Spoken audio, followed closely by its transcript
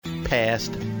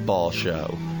Past Ball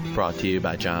Show, brought to you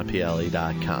by JohnPielli.com.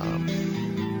 Keep the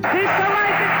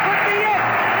license, put me in!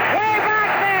 Way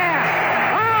back there!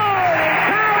 Holy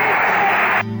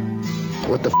cow!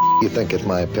 What the you think is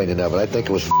my opinion of it? I think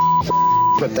it was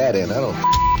put that in. I don't.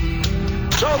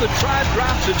 So the Tribe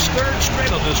drops its third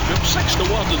straight on this trip, 6-1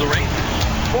 to the Rangers.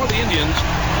 For the Indians,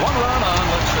 one run on,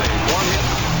 let's see, one hit.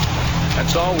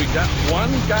 That's all we got.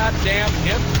 One goddamn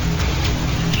hit.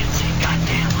 Can't say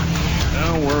goddamn on here.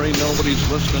 Don't worry, nobody's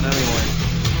listening anyway.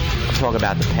 I'm talking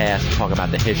about the past, I'm talking about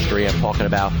the history, I'm talking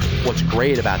about what's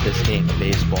great about this game of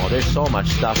baseball. There's so much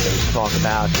stuff that we can talk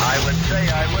about. I would say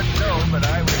I wouldn't know, but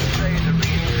I would say the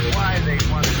reason why they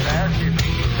won that is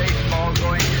baseball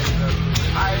going into the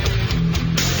highest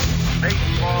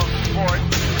baseball sport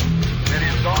that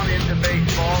has gone into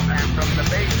baseball, and from the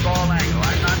baseball angle.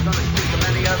 I'm not going to speak of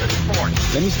any other sport.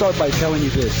 Let me start by telling you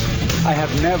this. I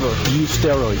have never used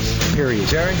steroids, period.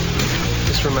 Jerry,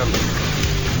 just remember,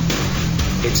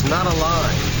 it's not a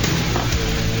lie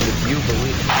if you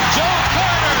believe it. Joe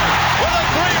Carter with a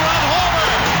 3-run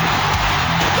homer.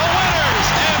 The winners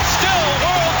and still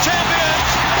world champions,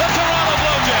 the Toronto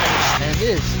Blue Jays. And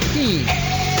this team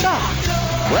sucks.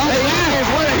 Well,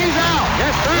 he's out.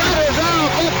 Yes, Brad is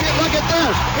out. Look at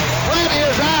this. Brad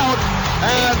is out.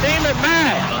 Damon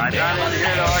Mack. I'm not in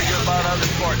here to argue about other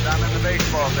sports. I'm in the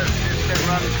baseball business. It's been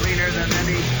run cleaner than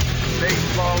any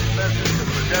baseball business that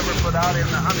was ever put out in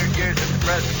the 100 years at the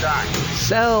present time.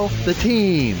 Sell the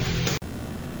team.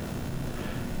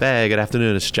 Hey, good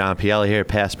afternoon. It's John Pielli here at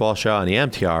Past Ball Show on the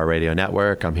MTR Radio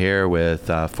Network. I'm here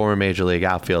with former Major League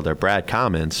outfielder Brad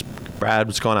Commons. Brad,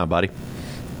 what's going on, buddy?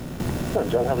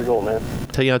 John, how's it going, man?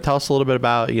 Tell us a little bit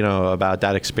about about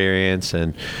that experience,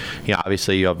 and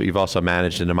obviously you've also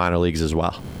managed in the minor leagues as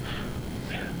well.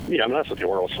 Yeah, I'm with the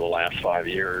Orioles for the last 5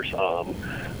 years.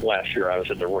 Last year I was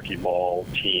at the rookie ball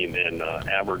team in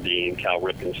Aberdeen, Cal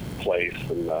Ripken's place,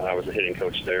 and I was a hitting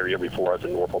coach there. Year before I was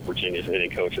in Norfolk, Virginia as a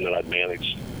hitting coach, and then I'd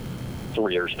managed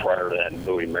 3 years prior to that in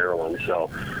Bowie, Maryland. So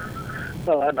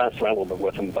I bounced around a little bit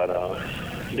with them, but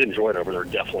did enjoy it over there,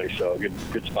 definitely. So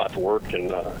good spot to work,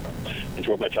 and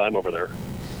enjoyed my time over there.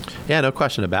 Yeah, no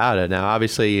question about it. Now,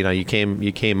 obviously, you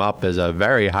came up as a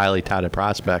very highly touted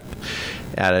prospect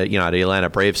at the Atlanta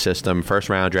Braves system, first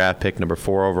round draft pick, number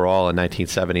 4 overall in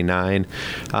 1979.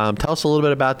 Tell us a little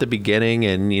bit about the beginning,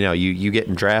 and you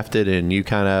getting drafted, and you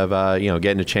kind of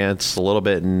getting a chance a little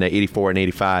bit in '84 and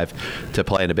 '85 to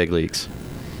play in the big leagues.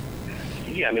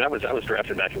 Yeah, I mean, I was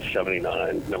drafted back in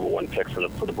 '79, number 1 pick for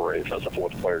the Braves. I was the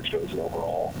 4th player chosen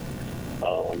overall.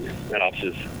 And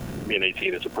obviously, being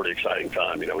 18, it's a pretty exciting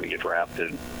time. When you get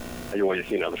drafted, you always,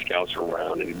 the scouts are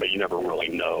around, but you never really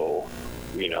know.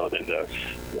 Then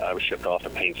I was shipped off to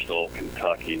Paintsville,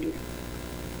 Kentucky,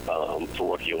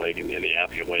 for rookie league in the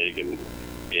Appy League,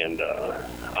 and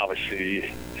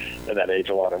obviously at that age,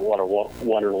 a lot of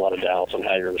wonder and a lot of doubts on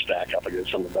how you're going to stack up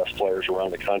against some of the best players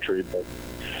around the country. But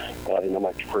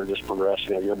my career just progressed.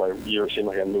 Year by year, it seemed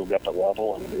like I moved up the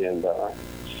level, and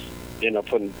ended up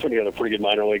putting together a pretty good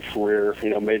minor league career.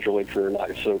 Major league career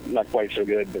not quite so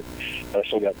good, but I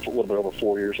still got a little bit over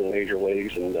 4 years in the major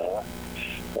leagues, and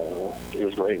it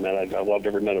was great, man. I loved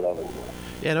every minute of it.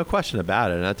 Yeah, no question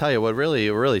about it. And I'll tell you what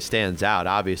really stands out,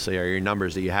 obviously, are your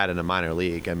numbers that you had in the minor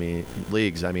league.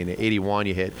 Leagues. In '81,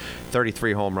 you hit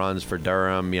 33 home runs for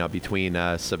Durham. between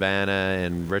Savannah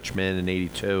and Richmond. In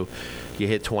 '82, you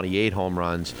hit 28 home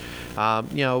runs.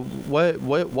 What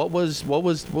was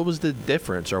the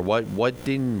difference, or what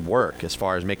didn't work as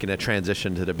far as making a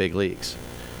transition to the big leagues?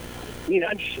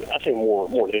 I think more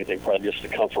than anything, probably just the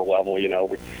comfort level.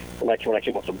 When I came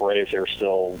up with the Braves, they were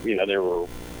still, they were,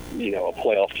 a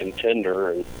playoff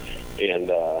contender, and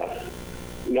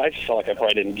I just felt like I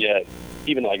probably didn't get,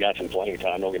 even though I got some playing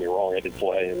time. Don't get me wrong, I did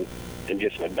play and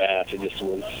get some at bats. I just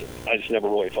never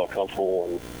really felt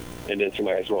comfortable, and then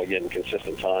somebody was really getting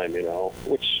consistent time.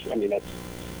 Which that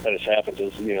just happens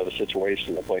as the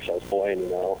situation, the place I was playing.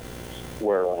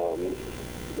 Where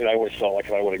I always felt like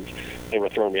if they would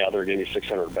have thrown me out there and gave me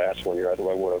 600 bats one year, I think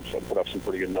I would have put up some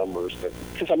pretty good numbers. But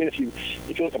because if you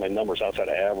look at my numbers outside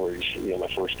of average, my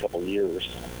first couple of years,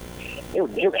 they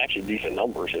were actually decent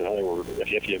numbers. They were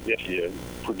if you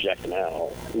project them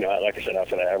out. Like I said,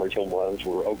 outside of average, home runs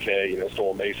were okay.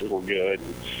 Stolen bases were good,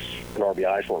 and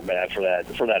RBIs weren't bad for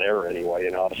that era anyway.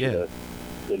 Obviously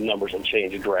the numbers have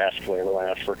changed drastically in the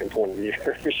last freaking 20 years.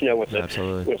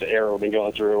 With the era we've been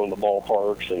going through and the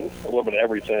ballparks and a little bit of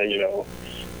everything.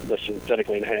 The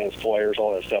synthetically enhanced players,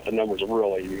 all that stuff. The numbers have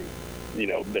really,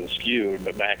 been skewed.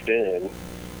 But back then,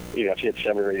 if you had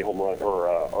 7 or 8 home run or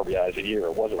RBIs a year,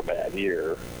 it wasn't a bad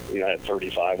year. I had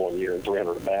 35 one year and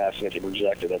 300 bats, and if you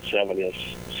projected at 70,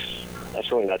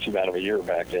 that's really not too bad of a year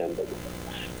back then. But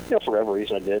for whatever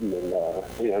reason I didn't, and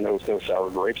no sour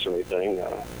grapes or anything.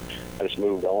 I just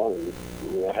moved on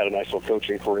and had a nice little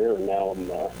coaching career, and now I'm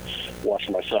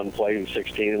watching my son play, who's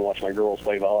 16, and watching my girls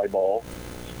play volleyball,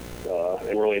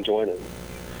 and really enjoying it.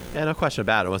 Yeah, no question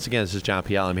about it. Once again, this is John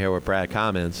Piel. I'm here with Brad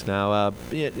Commons. Now,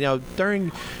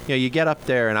 during, you get up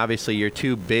there, and obviously your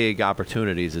two big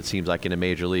opportunities, it seems like, in the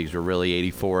major leagues were really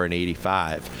 84 and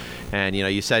 85. And,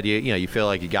 you said you feel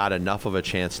like you got enough of a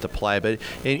chance to play. But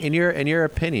in your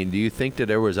opinion, do you think that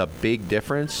there was a big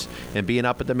difference in being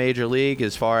up at the major league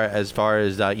as far as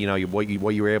what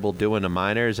you were able to do in the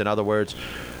minors? In other words,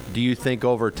 do you think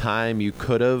over time you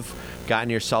could have gotten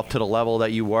yourself to the level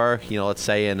that you were, let's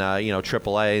say in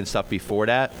AAA and stuff before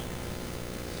that?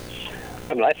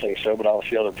 I mean, I think so, but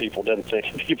obviously other people didn't think.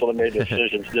 People that made the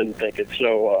decisions didn't think it.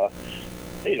 So,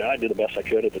 I did the best I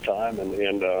could at the time, and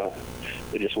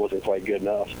it just wasn't quite good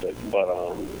enough. But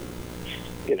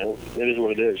it is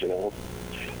what it is.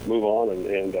 Move on,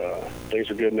 and things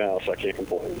are good now, so I can't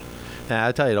complain. Yeah,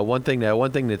 I tell you, the one thing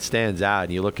that stands out,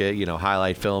 and you look at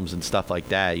highlight films and stuff like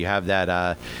that, you have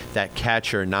that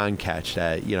catch or non-catch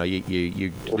that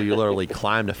you literally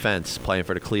climbed a fence playing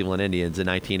for the Cleveland Indians in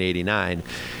 1989,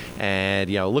 and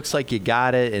it looks like you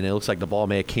got it, and it looks like the ball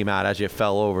may have came out as you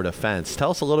fell over the fence.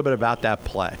 Tell us a little bit about that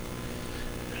play.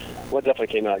 Well, it definitely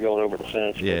came out going over the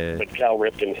fence. Yeah. But Cal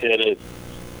Ripken hit it.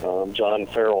 John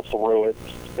Farrell threw it.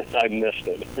 I missed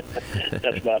it.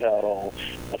 That's not how it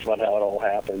all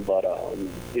happened. But I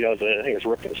think it was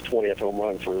Ripken's 20th home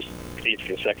run for his 8th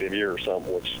consecutive year or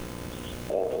something, which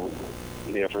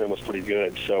for him was pretty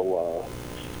good. So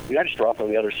I just dropped on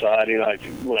the other side.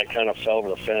 When I kind of fell over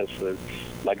the fence,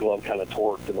 my glove kind of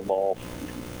torqued and the ball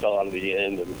fell out of the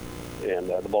end, and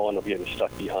the ball ended up getting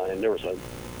stuck behind. There was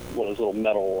one of those little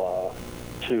metal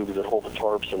tubes that hold the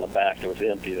tarps in the back that was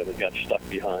empty that it got stuck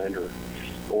behind,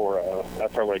 or I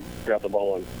probably grabbed the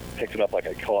ball and picked it up like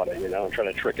I caught it, and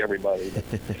trying to trick everybody.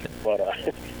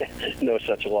 But no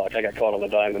such luck. I got caught on the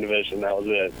Diamond Division. That was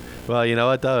it. Well, you know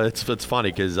what though? It's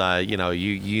funny because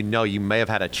you may have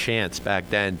had a chance back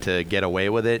then to get away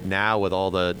with it. Now with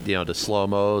all the the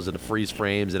slow-mos and the freeze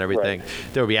frames and everything, right,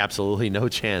 there would be absolutely no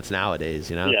chance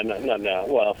nowadays. Yeah, not now.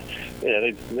 Well,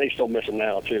 yeah, they still miss them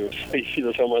now too. You see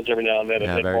those home runs every now and then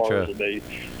at bars that they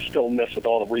still miss with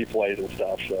all the replays and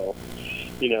stuff. So.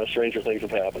 Stranger things have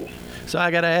happened. So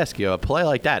I got to ask you, a play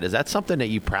like that, is that something that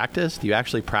you practice? Do you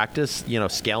actually practice,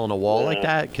 scaling a wall like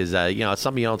that? Because, it's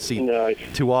something you don't see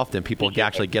too often. People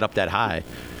actually get up that high.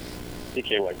 You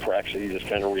can't really practice it. You just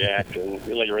kind of react and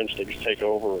you let your instincts take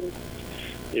over, and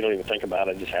you don't even think about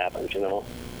it. It just happens,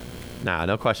 Nah,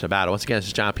 no question about it. Once again, this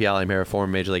is John Piel. I'm here, former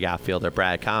Major League outfielder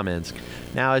Brad Commons.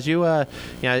 Now, as you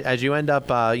end up,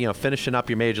 finishing up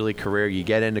your Major League career, you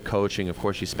get into coaching. Of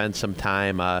course, you spend some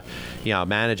time,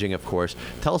 managing. Of course,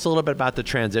 tell us a little bit about the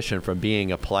transition from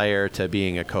being a player to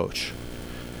being a coach.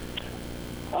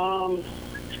 For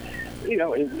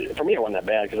me, it wasn't that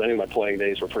bad because I knew my playing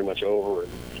days were pretty much over,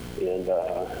 and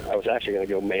I was actually going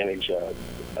to go manage a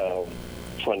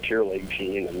Frontier League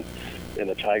team, and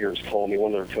the Tigers called me.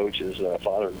 One of their coaches'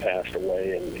 father had passed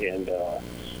away, and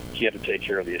he had to take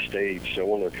care of the estate. So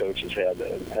one of their coaches had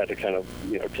to kind of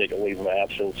take a leave of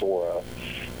absence or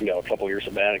a couple years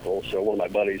sabbatical. So one of my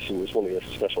buddies, who was one of the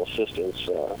special assistants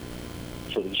for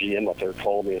the GM up there,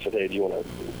 called me and said, "Hey, do you want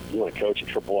to coach at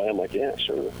AAA?" I'm like, "Yeah,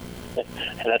 sure." And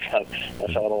that's how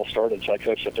it all started. So I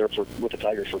coached up there with the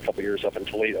Tigers for a couple years up in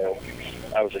Toledo.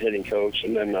 I was a hitting coach,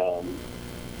 and then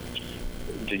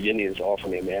the Indians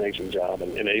offered me a managing job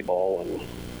in A-ball,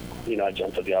 and I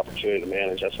jumped at the opportunity to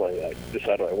manage. That's what I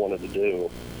decided I wanted to do.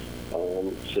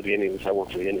 So the Indians, I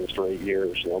worked for the Indians for 8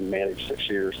 years. Managed 6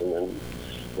 years, and then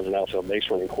was an outfield base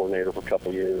running coordinator for a couple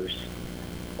of years.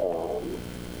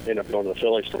 Ended up going to the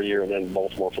Phillies for a year, and then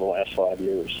Baltimore for the last 5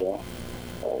 years. So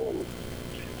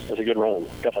it was a good run.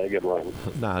 Definitely a good run.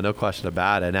 No question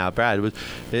about it. Now, Brad,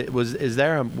 was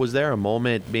there a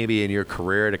moment maybe in your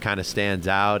career that kind of stands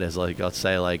out as let's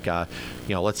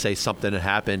say something that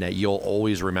happened that you'll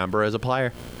always remember as a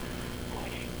player?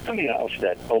 I mean, obviously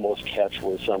that almost catch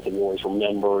was something you always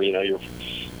remember. Your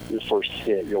first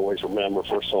hit you always remember.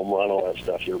 First home run, all that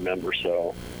stuff you remember.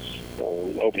 So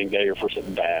opening day, your first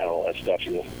at bat, all that stuff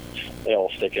they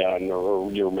all stick out or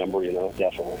you remember.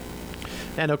 Definitely.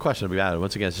 Yeah, no question about it.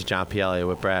 Once again, this is John Piel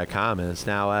with Brad Commons.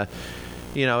 Now,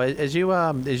 as you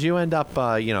end up,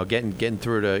 getting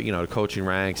through the coaching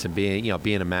ranks and being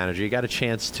a manager, you got a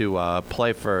chance to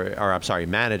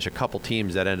manage a couple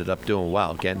teams that ended up doing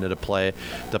well, getting to the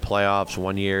playoffs.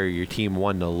 One year, your team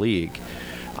won the league.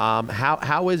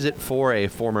 How is it for a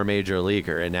former major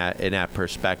leaguer in that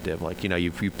perspective? Like,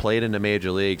 you played in the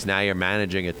major leagues, now you're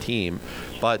managing a team,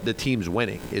 but the team's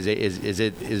winning. Is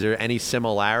there any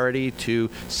similarity to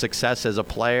success as a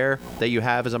player that you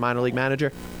have as a minor league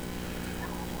manager?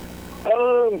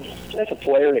 As a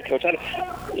player and a coach, I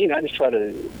just try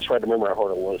to remember how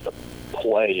hard it was to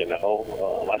play.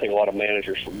 I think a lot of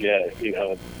managers forget.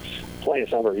 Playing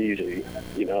is not very easy.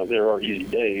 There are easy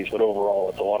days, but overall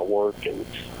it's a lot of work and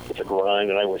it's a grind.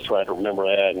 And I always try to remember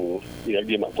that and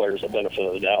give my players the benefit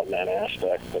of the doubt in that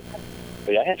aspect. But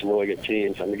I had some really good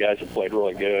teams. The guys that played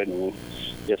really good, and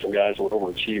you had some guys that were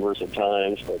overachievers at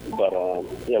times. But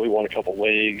we won a couple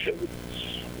leagues, and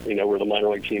we're the minor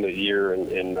league team of the year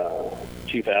in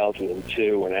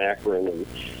 2002 in Akron, and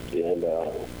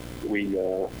we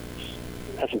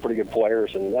had some pretty good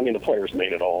players, and the players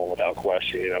made it all without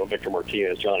question. Victor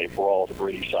Martinez, Johnny Brawl, the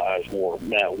Brady Sizemore,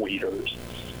 Matt Wieters,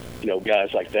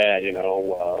 guys like that.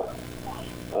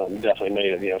 Definitely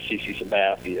made it. CC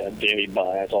Sabathia, Danny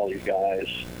Baez, all these guys.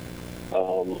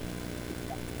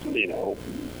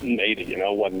 Made it.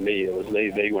 It wasn't me. It was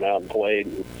they went out and played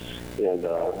and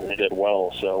they did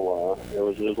well. So it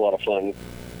was a lot of fun.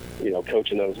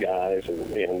 Coaching those guys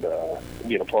and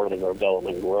being a part of their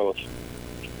development and growth.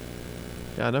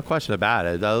 Yeah, no question about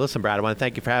it. Listen, Brad, I want to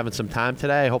thank you for having some time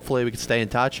today. Hopefully we can stay in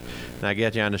touch, and I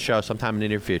get you on the show sometime in the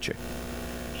near future.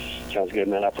 Sounds good,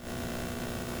 man.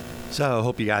 So I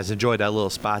hope you guys enjoyed that little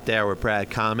spot there with Brad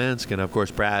Kamensk. And, of course,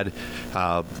 Brad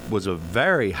was a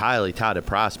very highly touted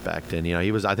prospect. And,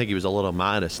 I think he was a little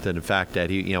modest in the fact that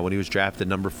when he was drafted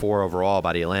number 4 overall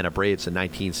by the Atlanta Braves in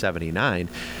 1979,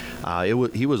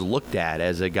 he was looked at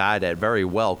as a guy that very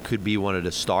well could be one of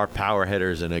the star power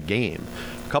hitters in a game.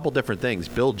 A couple different things.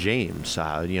 Bill James,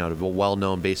 the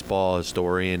well-known baseball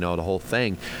historian, the whole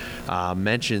thing,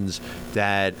 mentions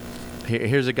that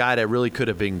here's a guy that really could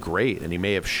have been great, and he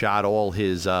may have shot all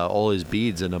his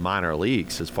beads in the minor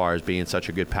leagues as far as being such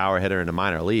a good power hitter in the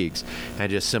minor leagues, and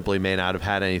just simply may not have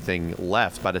had anything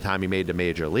left by the time he made the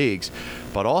major leagues.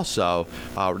 But also,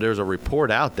 there's a report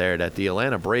out there that the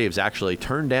Atlanta Braves actually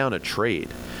turned down a trade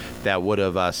that would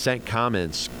have sent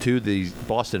Kamensk to the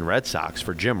Boston Red Sox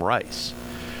for Jim Rice.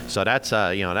 So that's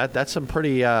that's some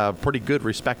pretty good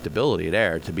respectability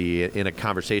there to be in a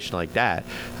conversation like that.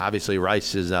 Obviously,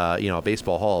 Rice is a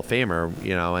baseball Hall of Famer,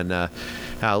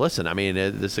 and listen,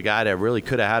 this is a guy that really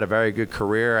could have had a very good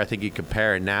career. I think you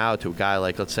compare it now to a guy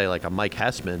like, let's say, like a Mike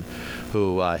Hessman,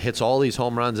 who hits all these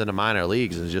home runs in the minor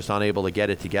leagues and is just unable to get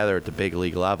it together at the big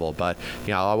league level. But,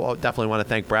 I definitely want to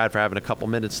thank Brad for having a couple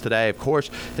minutes today. Of course,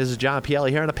 this is John Pielli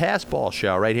here on the Passball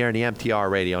Show right here on the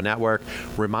MTR Radio Network.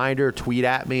 Reminder, tweet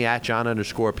at me at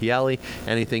John_Pielli.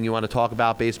 Anything you want to talk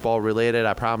about baseball related,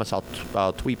 I promise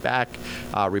I'll tweet back,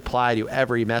 reply to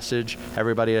every message,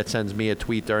 everybody that sends me a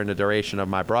tweet during the duration of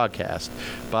my broadcast.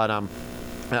 But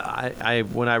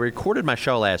when I recorded my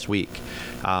show last week,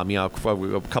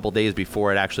 for a couple days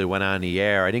before it actually went on the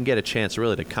air, I didn't get a chance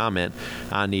really to comment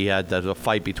on the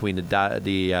fight between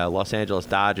the Los Angeles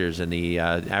Dodgers and the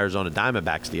Arizona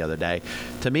Diamondbacks the other day.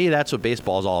 To me, that's what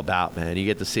baseball is all about, man. You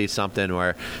get to see something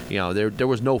where there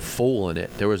was no fool in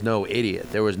it, there was no idiot,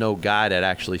 there was no guy that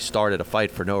actually started a fight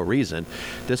for no reason.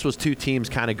 This was two teams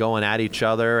kind of going at each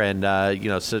other, and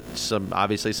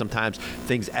obviously sometimes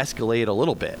things escalate a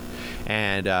little bit.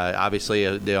 And obviously,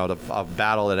 a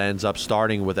battle that ends up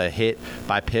starting with a hit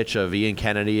by pitch of Ian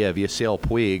Kennedy of Yasiel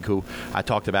Puig, who I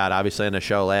talked about obviously on the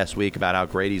show last week about how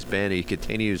great he's been. He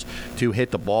continues to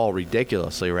hit the ball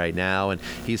ridiculously right now, and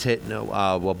he's hitting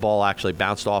a ball actually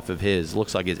bounced off of his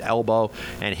elbow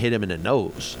and hit him in the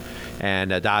nose.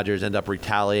 And the Dodgers end up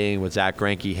retaliating with Zach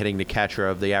Greinke hitting the catcher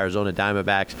of the Arizona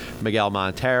Diamondbacks, Miguel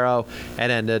Montero.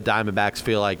 And then the Diamondbacks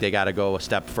feel like they got to go a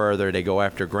step further. They go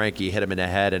after Greinke, hit him in the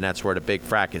head, and that's where the big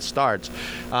fracas starts.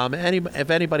 If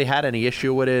anybody had any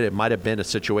issue with it, it might have been a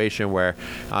situation where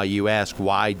you ask,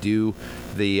 why do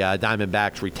the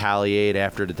Diamondbacks retaliate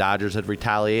after the Dodgers had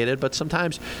retaliated? But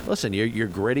sometimes, listen, you're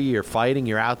gritty, you're fighting,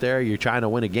 you're out there, you're trying to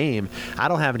win a game. I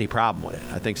don't have any problem with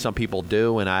it. I think some people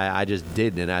do, and I just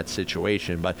didn't in that situation.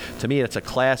 But to me, it's a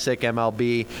classic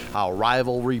MLB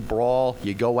rivalry brawl.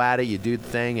 You go at it, you do the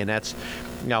thing, and that's,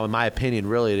 in my opinion,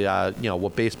 really,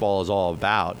 what baseball is all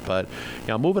about. But,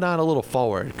 moving on a little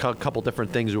forward, a couple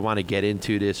different things we want to get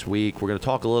into this week. We're going to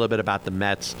talk a little bit about the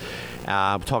Mets,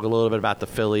 talk a little bit about the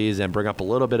Phillies, and bring up a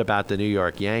little bit about the New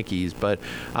York Yankees. But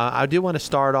I do want to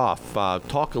start off,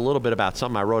 talk a little bit about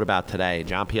something I wrote about today,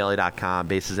 johnpielli.com,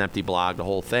 Bases Empty blog, the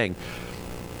whole thing.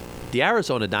 The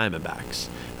Arizona Diamondbacks.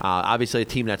 Obviously, a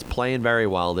team that's playing very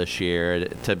well this year.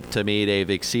 To me, they've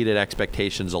exceeded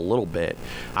expectations a little bit.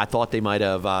 I thought they might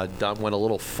have went a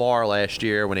little far last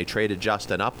year when they traded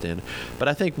Justin Upton. But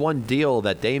I think one deal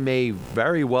that they may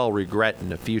very well regret in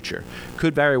the future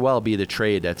could very well be the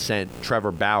trade that sent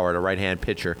Trevor Bauer, the right-hand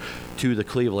pitcher, to the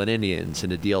Cleveland Indians,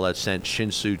 and the deal that sent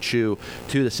Shin-Soo Choo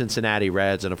to the Cincinnati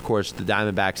Reds. And, of course, the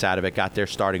Diamondbacks out of it got their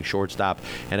starting shortstop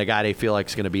and a guy they feel like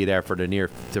is going to be there for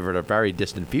the very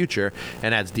distant future,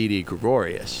 and that's Didi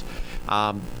Gregorius.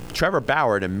 Trevor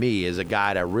Bauer, to me, is a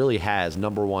guy that really has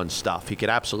number one stuff. He could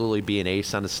absolutely be an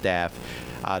ace on the staff.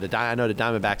 I know the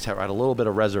Diamondbacks had a little bit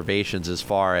of reservations as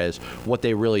far as what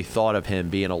they really thought of him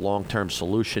being a long-term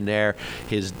solution there.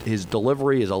 His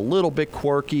delivery is a little bit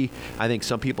quirky. I think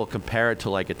some people compare it to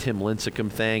like a Tim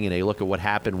Lincecum thing, and they look at what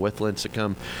happened with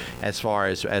Lincecum as far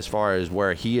as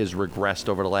where he has regressed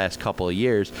over the last couple of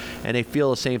years, and they feel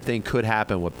the same thing could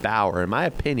happen with Bauer. In my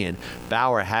opinion,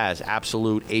 Bauer has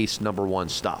absolute ace number one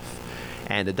stuff.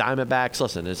 And the Diamondbacks,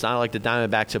 listen, it's not like the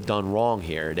Diamondbacks have done wrong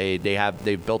here.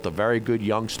 They've built a very good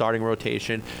young starting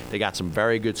rotation. They got some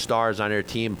very good stars on their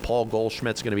team. Paul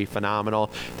Goldschmidt's going to be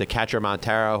phenomenal. The catcher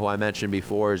Montero, who I mentioned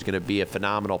before, is going to be a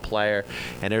phenomenal player.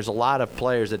 And there's a lot of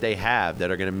players that they have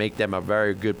that are going to make them a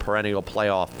very good perennial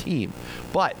playoff team.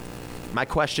 But my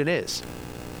question is,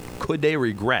 could they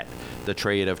regret the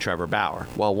trade of Trevor Bauer?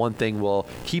 Well, one thing will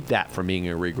keep that from being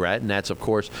a regret, and that's, of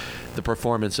course, the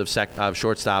performance of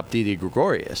shortstop Didi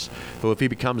Gregorius, who, if he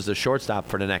becomes the shortstop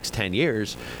for the next 10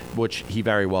 years, which he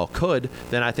very well could,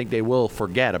 then I think they will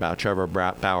forget about Trevor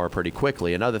Bauer pretty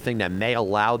quickly. Another thing that may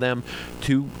allow them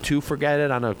to forget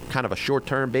it on a kind of a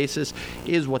short-term basis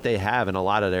is what they have in a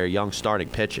lot of their young starting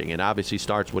pitching, and obviously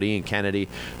starts with Ian Kennedy,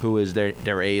 who is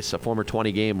their ace, a former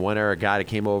 20-game winner, a guy that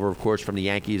came over, of course, from the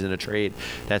Yankees in a trade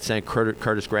that sent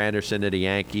Curtis Granderson to the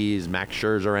Yankees. Max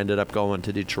Scherzer ended up going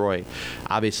to Detroit.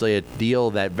 Obviously, a deal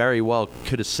that very well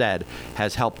could have said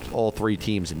has helped all three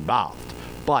teams involved.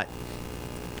 But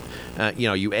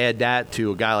you add that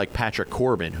to a guy like Patrick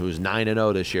Corbin, who's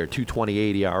 9-0 this year,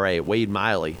 2.28 ERA. Wade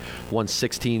Miley won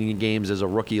 16 games as a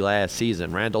rookie last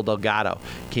season. Randall Delgado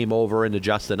came over in the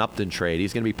Justin Upton trade.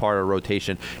 He's going to be part of the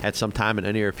rotation at some time in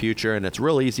the near future. And it's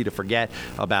real easy to forget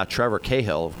about Trevor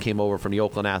Cahill, came over from the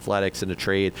Oakland Athletics in a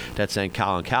trade that sent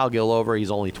Colin Cowgill over.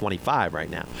 He's only 25 right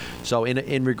now. So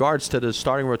in regards to the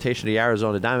starting rotation of the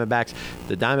Arizona Diamondbacks,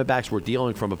 the Diamondbacks were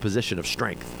dealing from a position of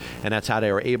strength, and that's how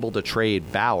they were able to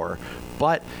trade Bauer.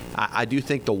 But I do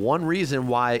think the one reason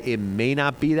why it may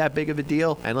not be that big of a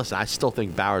deal, and listen, I still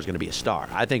think Bauer's going to be a star.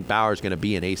 I think Bauer's going to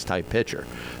be an ace-type pitcher.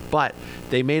 But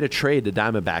they made a trade to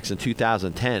Diamondbacks in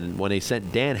 2010 when they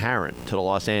sent Dan Harron to the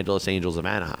Los Angeles Angels of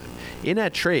Anaheim. In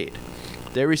that trade,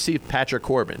 they received Patrick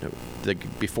Corbin, the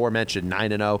before-mentioned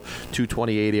 9-0,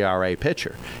 2.28 ERA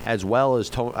pitcher, as well as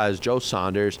Joe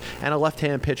Saunders and a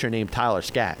left-hand pitcher named Tyler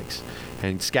Skaggs.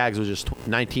 And Skaggs was just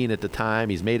 19 at the time.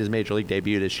 He's made his major league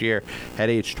debut this year at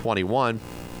age 21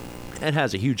 and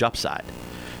has a huge upside.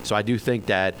 So I do think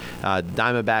that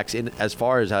Diamondbacks, as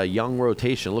far as a young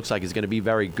rotation, looks like it's going to be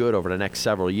very good over the next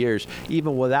several years,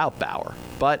 even without Bauer.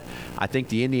 But I think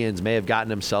the Indians may have gotten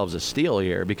themselves a steal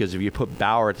here, because if you put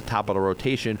Bauer at the top of the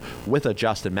rotation with a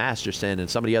Justin Masterson and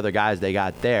some of the other guys they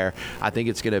got there, I think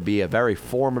it's going to be a very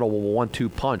formidable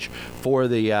 1-2 punch for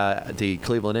the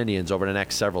Cleveland Indians over the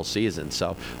next several seasons.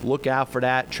 So look out for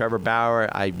that. Trevor Bauer,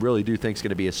 I really do think is going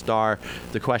to be a star.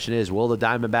 The question is, will the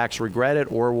Diamondbacks regret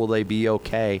it, or will they be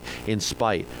okay in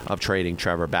spite of trading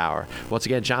Trevor Bauer? Once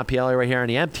again, John Pielli right here on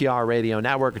the MTR Radio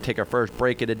Network. We'll take our first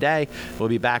break of the day. We'll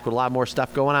be back with a lot more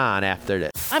stuff going on after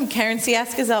this. I'm Karen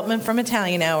Siaska-Zeltman from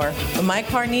Italian Hour. When my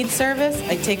car needs service,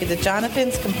 I take it to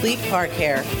Jonathan's Complete Car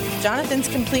Care. Jonathan's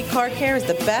Complete Car Care is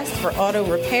the best for auto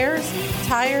repairs,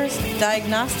 tires,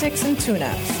 diagnostics, and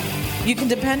tune-ups. You can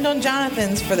depend on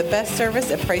Jonathan's for the best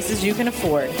service at prices you can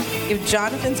afford. Give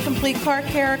Jonathan's Complete Car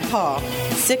Care a call,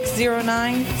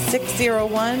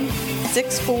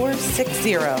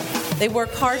 609-601-6460. They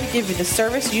work hard to give you the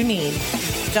service you need.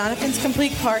 Jonathan's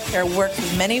Complete Car Care works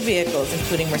with many vehicles,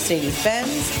 including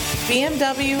Mercedes-Benz,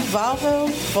 BMW, Volvo,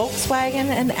 Volkswagen,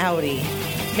 and Audi.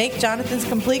 Make Jonathan's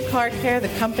Complete Car Care the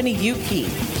company you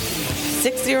keep.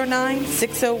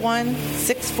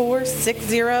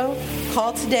 609-601-6460.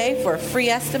 Call today for a free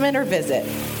estimate or visit.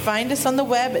 Find us on the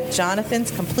web at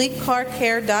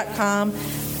jonathanscompletecarcare.com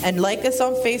and like us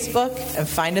on Facebook and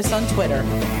find us on Twitter.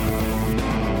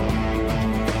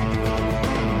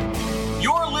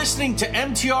 You're listening to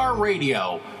MTR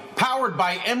Radio, powered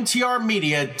by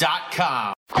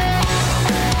MTRmedia.com.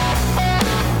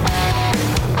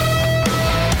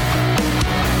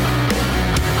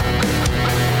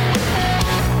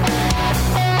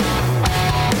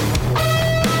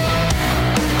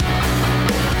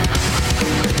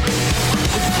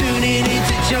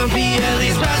 John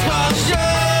Pielli's Baseball Show,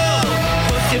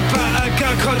 hosted by a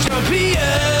guy called John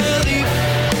Pielli.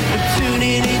 I'm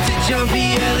tuning into John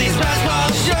Pielli's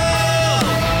Baseball Show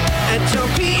at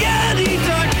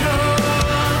johnpielli.com.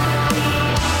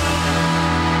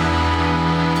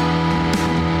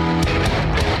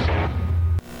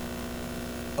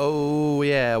 Oh,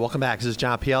 yeah. Welcome back. This is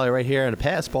John Pielli right here on the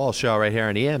Passball Show right here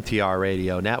on the MTR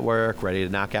Radio Network, ready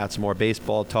to knock out some more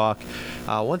baseball talk.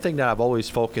 One thing that I've always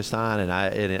focused on, and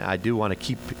I do want to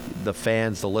keep the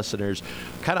fans, the listeners,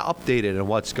 kind of updated on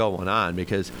what's going on,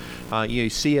 because you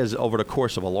see, as over the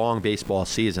course of a long baseball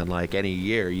season, like any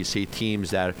year, you see teams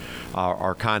that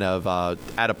are kind of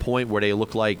at a point where they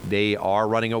look like they are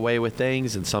running away with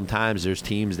things, and sometimes there's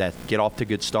teams that get off to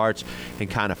good starts and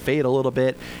kind of fade a little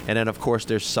bit, and then of course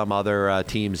there's some other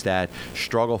teams that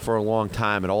struggle for a long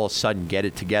time and all of a sudden get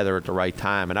it together at the right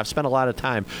time. And I've spent a lot of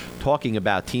time talking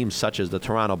about teams such as the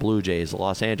Toronto Blue Jays, the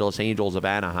Los Angeles Angels of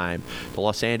Anaheim, the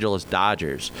Los Angeles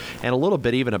Dodgers, and a little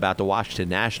bit even about the Washington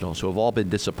Nationals, who have all been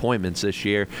disappointments this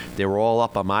year. They were all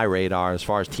up on my radar as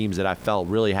far as teams that I felt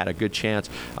really had a good chance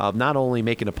of not only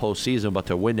making the postseason, but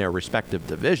to win their respective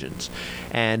divisions.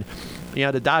 And you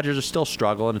know, the Dodgers are still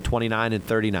struggling at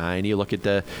 29-39. You look at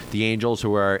the Angels,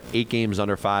 who are 8 games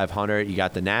under 500. You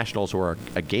got the Nationals, who are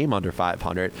a game under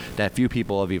 500, that few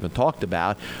people have even talked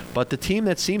about. But the team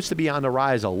that seems to be on the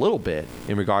rise a little bit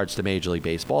in regards to Major League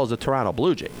Baseball is the Toronto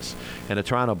Blue Jays. And the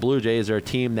Toronto Blue Jays are a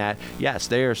team that, yes,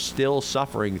 they are still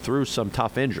suffering through some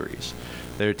tough injuries.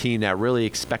 They're a team that really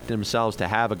expect themselves to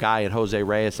have a guy in Jose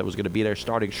Reyes that was going to be their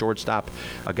starting shortstop,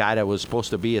 a guy that was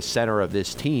supposed to be a center of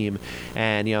this team.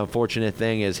 And, you know, unfortunate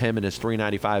thing is him and his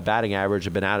 .395 batting average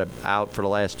have been out for the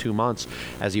last 2 months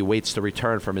as he waits to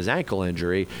return from his ankle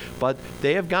injury. But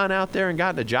they have gone out there and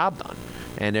gotten the job done.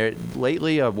 And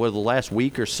lately, with the last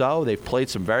week or so, they've played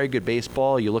some very good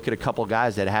baseball. You look at a couple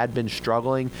guys that had been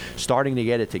struggling, starting to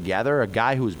get it together. A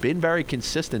guy who's been very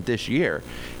consistent this year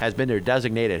has been their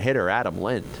designated hitter, Adam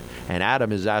Lind. And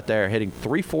Adam is out there hitting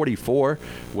 .344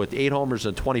 with 8 homers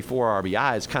and 24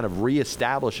 RBIs, kind of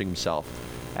reestablishing himself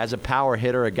as a power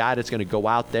hitter, a guy that's going to go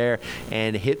out there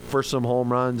and hit for some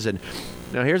home runs. And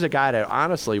now here's a guy that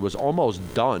honestly was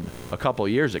almost done a couple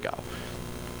years ago.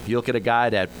 You look at a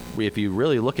guy that, if you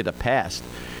really look at the past,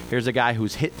 here's a guy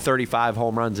who's hit 35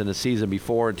 home runs in a season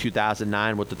before in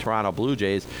 2009 with the Toronto Blue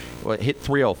Jays, hit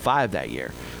 .305 that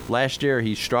year. Last year,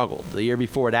 he struggled. The year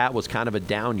before that was kind of a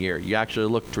down year. You actually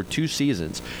looked for 2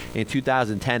 seasons in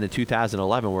 2010 and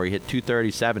 2011 where he hit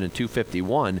 .237 and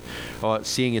 .251,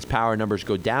 seeing his power numbers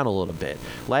go down a little bit.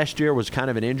 Last year was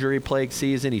kind of an injury-plagued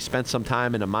season. He spent some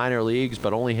time in the minor leagues,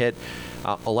 but only hit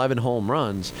 11 home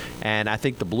runs, and I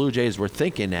think the Blue Jays were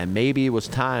thinking that maybe it was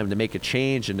time to make a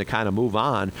change and to kind of move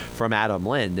on from Adam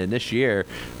Lind. And this year,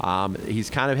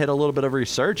 he's kind of hit a little bit of a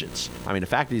resurgence. I mean, the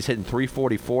fact that he's hitting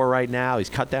 .344 right now,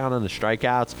 he's cut down on the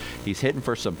strikeouts, he's hitting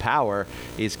for some power.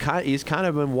 He's kind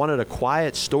of been one of the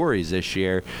quiet stories this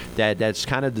year that's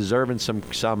kind of deserving some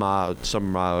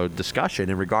discussion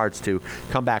in regards to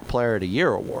Comeback Player of the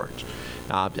Year awards.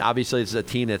 Obviously, it's a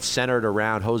team that's centered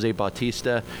around Jose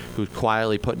Bautista, who's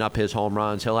quietly putting up his home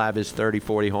runs. He'll have his 30,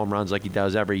 40 home runs like he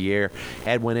does every year.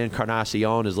 Edwin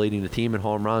Encarnacion is leading the team in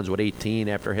home runs with 18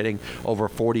 after hitting over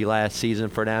 40 last season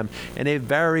for them. And they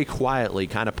very quietly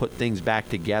kind of put things back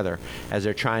together as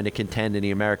they're trying to contend in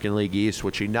the American League East,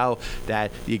 which you know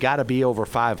that you got to be over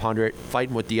 500,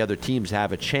 fighting with the other teams to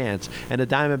have a chance. And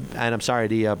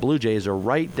the Blue Jays are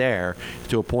right there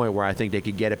to a point where I think they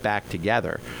could get it back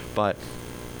together. But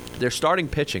their starting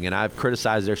pitching, and I've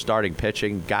criticized their starting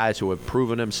pitching, guys who have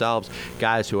proven themselves,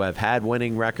 guys who have had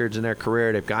winning records in their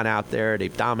career. They've gone out there,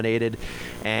 they've dominated,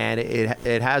 and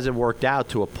it hasn't worked out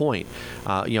to a point.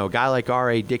 A guy like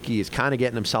R.A. Dickey is kind of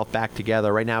getting himself back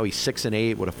together. Right now he's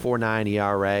 6-8 with a 4.9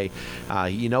 ERA.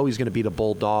 He's going to be the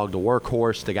bulldog, the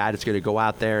workhorse, the guy that's going to go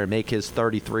out there and make his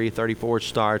 33, 34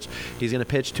 starts. He's going to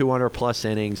pitch 200-plus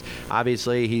innings.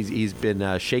 Obviously, he's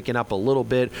been shaken up a little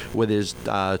bit with his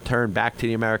turn back to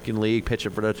the American League,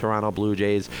 pitching for the Toronto Blue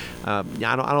Jays. I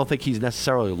don't think he's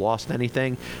necessarily lost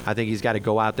anything. I think he's got to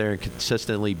go out there and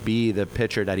consistently be the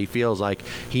pitcher that he feels like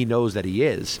he knows that he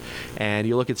is. And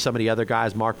you look at some of the other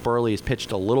guys. Mark Burley has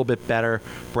pitched a little bit better.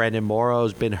 Brandon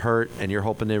Morrow's been hurt, and you're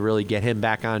hoping to really get him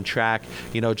back on track.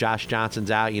 Josh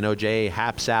Johnson's out. Jay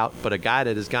Happ's out. But a guy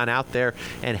that has gone out there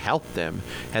and helped them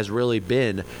has really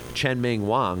been Chen-Ming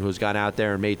Wang, who's gone out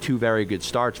there and made 2 very good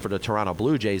starts for the Toronto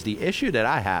Blue Jays. The issue that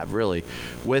I have really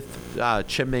with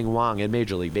Chen-Ming Wang in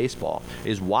Major League Baseball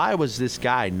is, why was this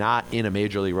guy not in a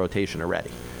Major League rotation already?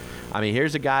 I mean,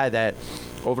 here's a guy that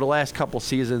over the last couple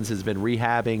seasons has been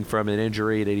rehabbing from an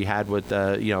injury that he had with,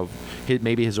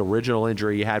 maybe his original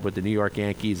injury he had with the New York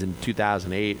Yankees in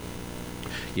 2008.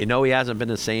 He hasn't been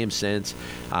the same since.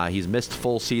 He's missed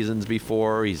full seasons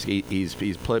before. He's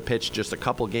pitched just a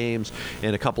couple games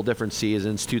in a couple different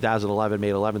seasons. 2011 made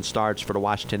 11 starts for the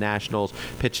Washington Nationals.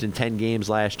 Pitched in 10 games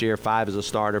last year, 5 as a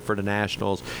starter for the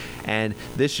Nationals. And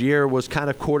this year was kind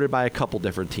of courted by a couple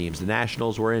different teams. The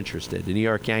Nationals were interested. The New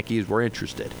York Yankees were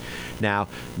interested. Now,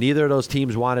 neither of those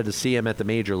teams wanted to see him at the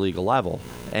major league level.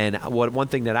 And one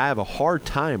thing that I have a hard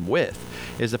time with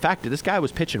is the fact that this guy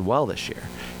was pitching well this year.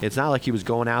 It's not like he was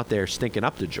going out there stinking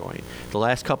up the joint. The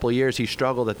last couple of years he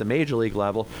struggled at the major league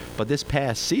level, but this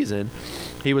past season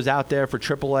he was out there for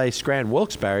AAA Scranton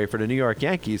Wilkes-Barre for the New York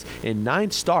Yankees in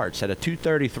 9 starts at a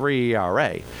 2.33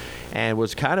 ERA. And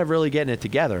was kind of really getting it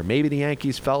together. Maybe the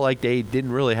Yankees felt like they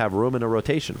didn't really have room in the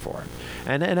rotation for him.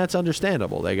 And that's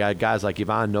understandable. They got guys like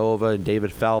Ivan Nova and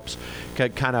David Phelps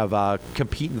kind of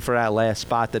competing for that last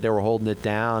spot that they were holding it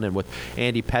down. And with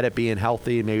Andy Pettitte being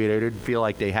healthy, maybe they didn't feel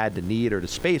like they had the need or the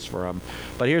space for him.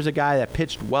 But here's a guy that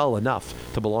pitched well enough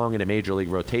to belong in a major league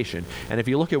rotation. And if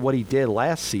you look at what he did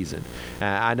last season,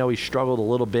 I know he struggled a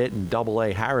little bit in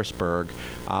AA Harrisburg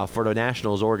for the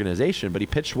Nationals organization, but he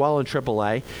pitched well in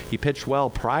AAA. He pitched well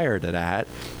prior to that.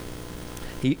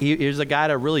 He's a guy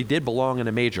that really did belong in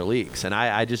the major leagues, and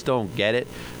I just don't get it.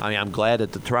 I mean, I'm glad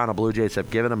that the Toronto Blue Jays have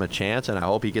given him a chance, and I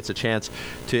hope he gets a chance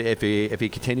to, if he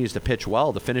continues to pitch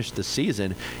well, to finish the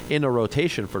season in the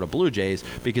rotation for the Blue Jays,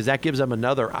 because that gives them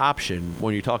another option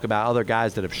when you talk about other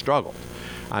guys that have struggled.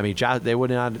 I mean,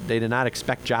 they did not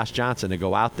expect Josh Johnson to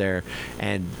go out there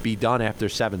and be done after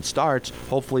 7 starts.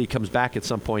 Hopefully he comes back at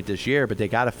some point this year, but they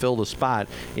got to fill the spot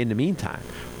in the meantime.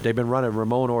 They've been running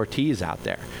Ramon Ortiz out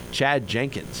there. Chad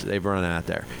Jenkins, they've run out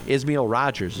there. Ismael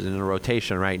Rogers is in the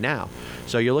rotation right now.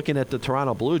 So you're looking at the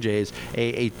Toronto Blue Jays,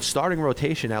 a starting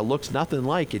rotation that looks nothing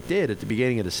like it did at the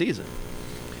beginning of the season.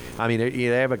 I mean, they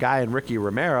have a guy in Ricky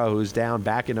Romero who's down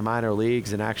back in the minor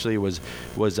leagues and actually was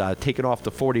taken off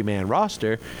the 40-man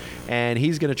roster, and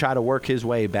he's going to try to work his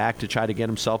way back to try to get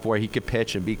himself where he could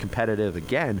pitch and be competitive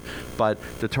again. But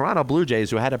the Toronto Blue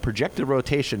Jays, who had a projected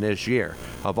rotation this year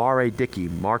of R.A. Dickey,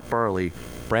 Mark Burley,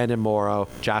 Brandon Morrow,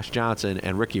 Josh Johnson,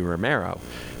 and Ricky Romero,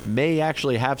 may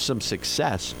actually have some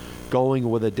success going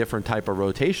with a different type of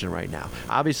rotation right now.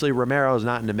 Obviously, Romero is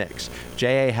not in the mix.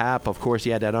 J.A. Happ, of course,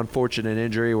 he had that unfortunate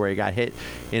injury where he got hit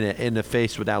in the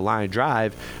face with that line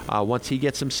drive. Once he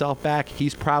gets himself back,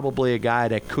 he's probably a guy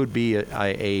that could be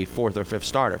a 4th or 5th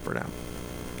starter for them.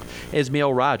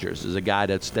 Ismael Rogers is a guy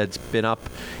that's been up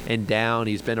and down.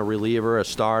 He's been a reliever, a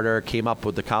starter, came up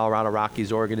with the Colorado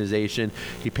Rockies organization.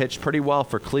 He pitched pretty well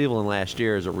for Cleveland last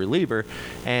year as a reliever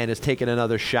and has taken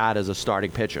another shot as a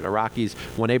starting pitcher. The Rockies,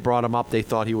 when they brought him up, they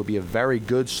thought he would be a very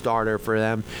good starter for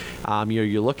them.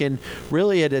 You're looking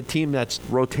really at a team that's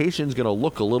rotation's going to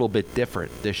look a little bit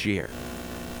different this year.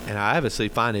 And I obviously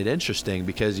find it interesting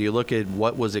because you look at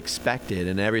what was expected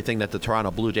and everything that the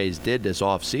Toronto Blue Jays did this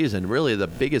offseason. Really, the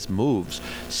biggest moves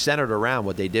centered around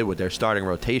what they did with their starting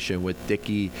rotation with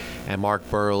Dickey and Mark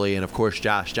Burley and, of course,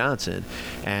 Josh Johnson.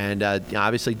 And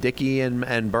obviously, Dickey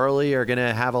and Burley are going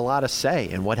to have a lot of say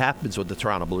in what happens with the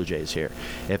Toronto Blue Jays here.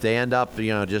 If they end up,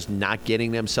 just not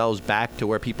getting themselves back to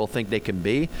where people think they can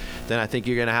be, then I think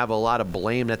you're going to have a lot of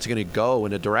blame that's going to go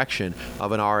in the direction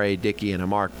of an R.A. Dickey and a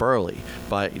Mark Burley.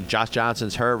 But Josh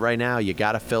Johnson's hurt right now. You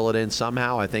got to fill it in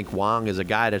somehow. I think Wong is a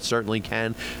guy that certainly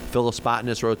can fill a spot in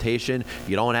this rotation.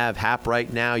 You don't have Happ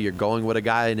right now. You're going with a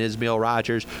guy in Ismael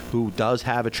Rogers who does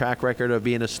have a track record of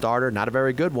being a starter, not a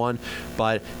very good one,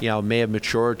 but may have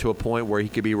matured to a point where he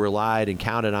could be relied and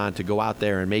counted on to go out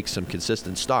there and make some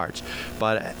consistent starts.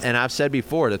 And I've said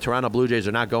before, the Toronto Blue Jays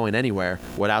are not going anywhere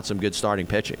without some good starting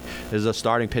pitching. This is a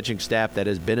starting pitching staff that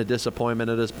has been a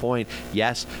disappointment at this point.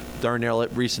 Yes, during their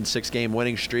recent 6-game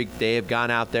winning streak, they have gone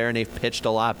out there and they've pitched a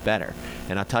lot better.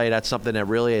 And I'll tell you, that's something that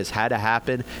really has had to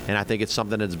happen, and I think it's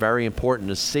something that's very important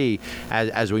to see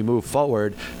as we move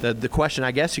forward. The question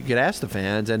I guess you could ask the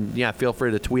fans, and feel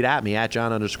free to tweet at me, at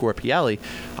John_Pielli,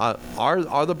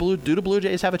 do the Blue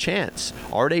Jays have a chance?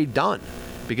 Are they done?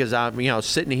 Because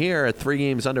sitting here at 3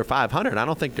 games under 500, I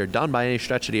don't think they're done by any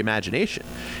stretch of the imagination.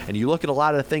 And you look at a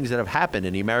lot of the things that have happened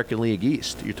in the American League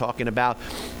East. You're talking about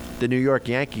the New York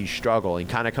Yankees struggling,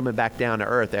 kind of coming back down to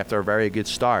earth after a very good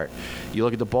start. You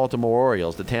look at the Baltimore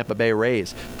Orioles, the Tampa Bay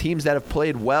Rays, teams that have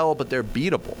played well, but they're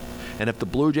beatable. And if the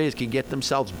Blue Jays can get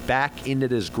themselves back into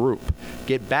this group,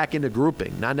 get back into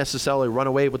grouping, not necessarily run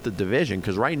away with the division,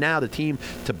 because right now the team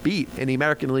to beat in the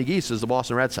American League East is the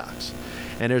Boston Red Sox.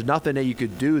 And there's nothing that you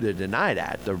could do to deny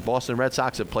that. The Boston Red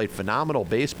Sox have played phenomenal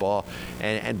baseball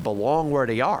and belong where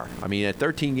they are. I mean, at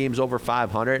 13 games over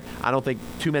 500, I don't think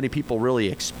too many people really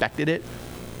expected it,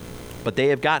 but they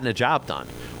have gotten the job done.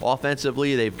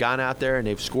 Offensively, they've gone out there and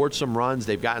they've scored some runs.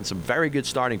 They've gotten some very good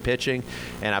starting pitching,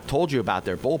 and I've told you about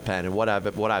their bullpen. And what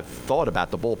I've thought about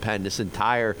the bullpen this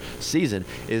entire season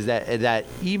is that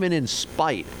even in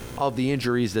spite of the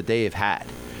injuries that they have had,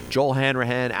 Joel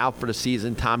Hanrahan out for the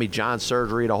season, Tommy John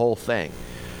surgery, the whole thing.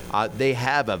 They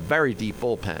have a very deep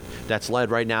bullpen that's led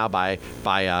right now by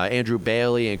Andrew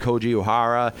Bailey and Koji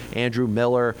Uehara, Andrew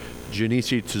Miller,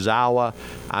 Junichi Tozawa.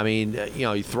 I mean,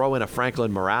 you throw in a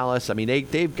Franklin Morales. I mean,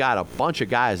 they've got a bunch of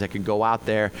guys that can go out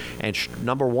there and,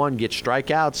 number one, get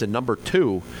strikeouts, and number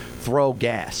two, throw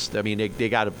gas. I mean, they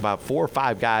got about 4 or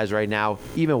 5 guys right now,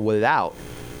 even without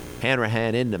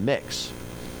Hanrahan in the mix,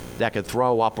 that could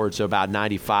throw upwards of about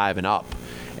 95 and up.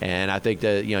 And I think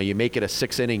that, you make it a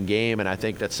 6-inning game, and I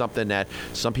think that's something that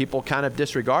some people kind of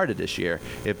disregarded this year.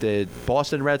 If the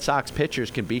Boston Red Sox pitchers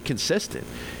can be consistent,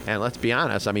 and let's be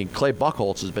honest, I mean, Clay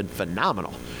Buchholz has been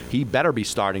phenomenal. He better be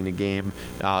starting the game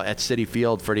at Citi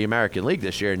Field for the American League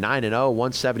this year. 9-0,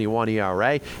 1.71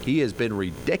 ERA. He has been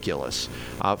ridiculous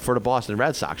for the Boston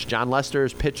Red Sox. John Lester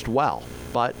has pitched well,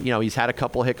 but, he's had a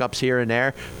couple hiccups here and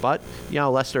there. But,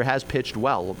 Lester has pitched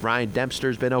well. Ryan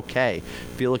Dempster's been okay.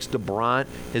 Felix DeBrant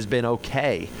has been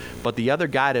okay. But the other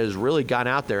guy that has really gone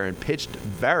out there and pitched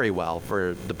very well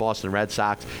for the Boston Red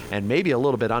Sox, and maybe a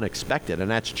little bit unexpected, and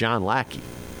that's John Lackey.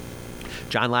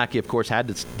 John Lackey, of course, had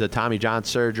the Tommy John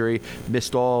surgery,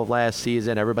 missed all of last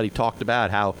season. Everybody talked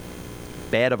about how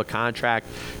bad of a contract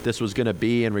this was going to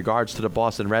be in regards to the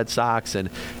Boston Red Sox, and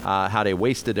how they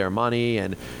wasted their money,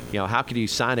 and how could you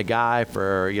sign a guy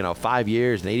for 5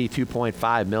 years and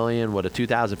 $82.5 million with a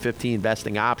 2015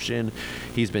 vesting option?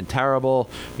 He's been terrible.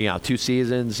 2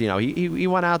 seasons. He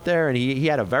went out there and he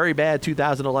had a very bad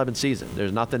 2011 season.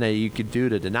 There's nothing that you could do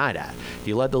to deny that.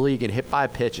 He led the league in hit by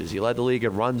pitches. He led the league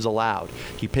in runs allowed.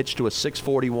 He pitched to a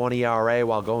 6.41 ERA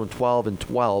while going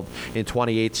 12-12 in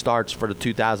 28 starts for the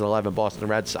 2011 Boston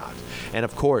Red Sox. And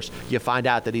of course, you find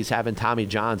out that he's having Tommy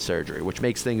John surgery, which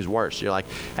makes things worse. You're like,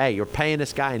 hey, you're paying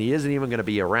this guy and he isn't even going to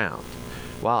be around.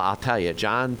 Well, I'll tell you,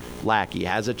 John Lackey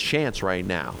has a chance right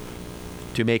now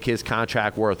to make his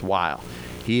contract worthwhile.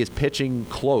 He is pitching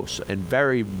close and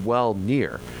very well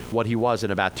near what he was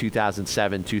in about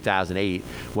 2007, 2008,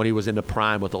 when he was in the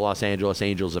prime with the Los Angeles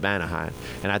Angels of Anaheim.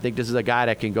 And I think this is a guy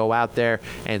that can go out there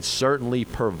and certainly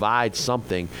provide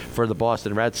something for the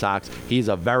Boston Red Sox. He's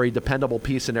a very dependable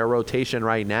piece in their rotation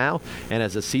right now. And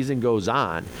as the season goes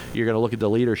on, you're going to look at the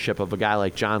leadership of a guy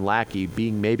like John Lackey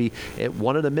being maybe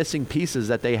one of the missing pieces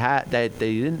that they had that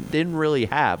they didn't really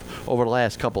have over the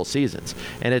last couple of seasons.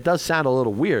 And it does sound a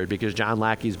little weird because John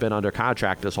Lackey's been under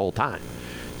contract this whole time.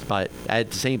 But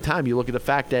at the same time, you look at the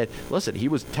fact that, listen, he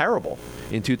was terrible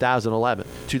in 2011.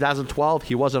 2012,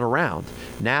 he wasn't around.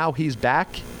 Now he's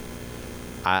back.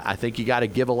 I think you got to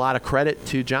give a lot of credit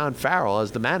to John Farrell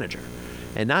as the manager.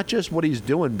 And not just what he's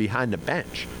doing behind the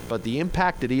bench, but the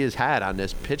impact that he has had on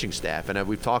this pitching staff. And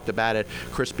we've talked about it.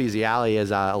 Chris Beziali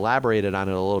has elaborated on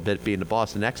it a little bit, being the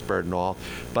Boston expert and all.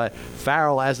 But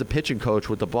Farrell, as the pitching coach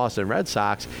with the Boston Red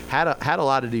Sox, had a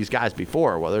lot of these guys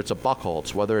before, whether it's a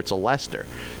Buchholz, whether it's a Lester.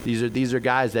 These are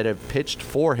guys that have pitched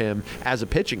for him as a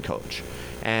pitching coach.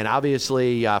 And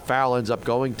obviously, Farrell ends up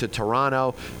going to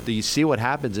Toronto. You see what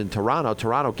happens in Toronto.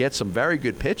 Toronto gets some very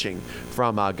good pitching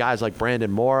from guys like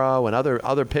Brandon Morrow and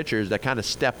other pitchers that kind of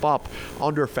step up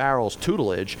under Farrell's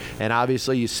tutelage. And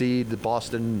obviously, you see the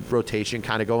Boston rotation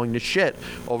kind of going to shit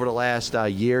over the last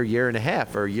year and a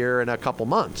half, or year and a couple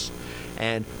months.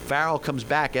 And Farrell comes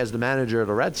back as the manager of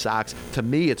the Red Sox. To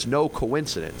me, it's no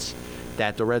coincidence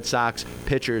that the Red Sox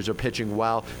pitchers are pitching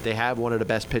well. They have one of the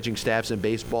best pitching staffs in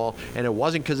baseball, and it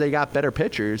wasn't because they got better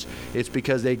pitchers. It's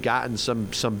because they'd gotten some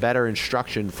better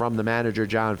instruction from the manager,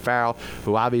 John Farrell,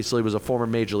 who obviously was a former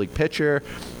Major League pitcher,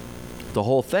 the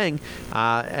whole thing.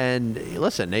 And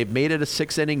listen, they've made it a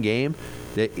 6-inning game.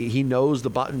 He knows the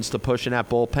buttons to push in that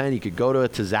bullpen. You could go to a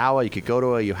Tozawa, you could go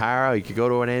to a Uehara, you could go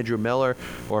to an Andrew Miller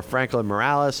or Franklin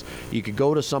Morales. You could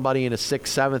go to somebody in a 6th,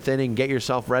 7th inning, get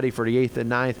yourself ready for the 8th and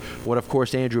 9th. When, of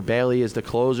course, Andrew Bailey is the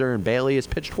closer, and Bailey has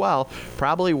pitched well,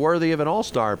 probably worthy of an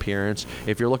all-star appearance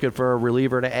if you're looking for a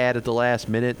reliever to add at the last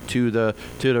minute to the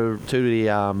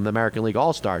American League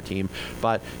All-Star team.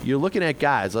 But you're looking at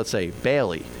guys, let's say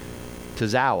Bailey,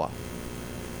 Tozawa,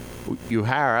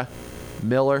 Uehara,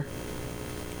 Miller.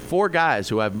 4 guys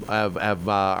who are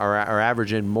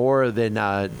averaging more than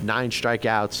 9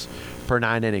 strikeouts per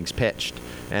 9 innings pitched.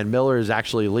 And Miller is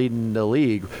actually leading the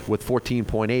league with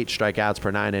 14.8 strikeouts per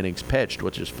 9 innings pitched,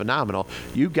 which is phenomenal.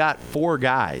 You got 4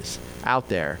 guys out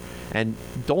there. And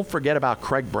don't forget about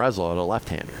Craig Breslow, the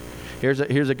left-hander. Here's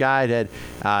a guy that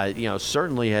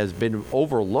certainly has been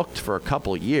overlooked for a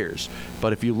couple of years.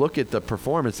 But if you look at the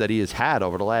performance that he has had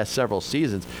over the last several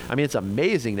seasons, I mean, it's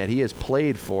amazing that he has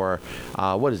played for,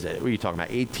 what is it? What are you talking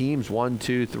about? 8 teams? 1,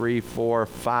 2, 3, 4,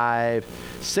 5,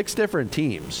 6 different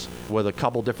teams with a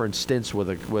couple different stints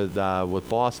with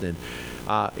Boston.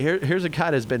 Here's a guy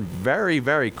that's been very,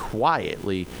 very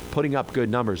quietly putting up good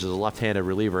numbers as a left-handed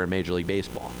reliever in Major League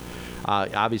Baseball.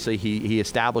 Obviously, he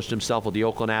established himself with the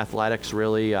Oakland Athletics,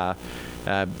 really.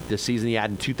 The season he had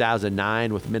in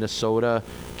 2009 with Minnesota,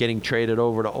 getting traded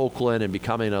over to Oakland and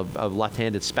becoming a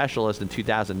left-handed specialist in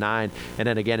 2009, and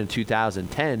then again in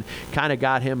 2010, kind of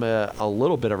got him a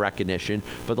little bit of recognition.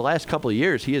 But the last couple of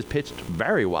years, he has pitched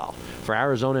very well. For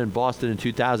Arizona and Boston in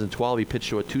 2012, he pitched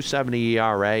to a 2.70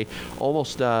 ERA,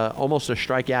 almost a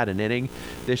strikeout an inning.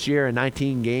 This year in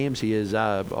 19 games, he is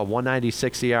a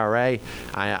 1.96 ERA.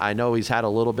 I know he's had a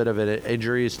little bit of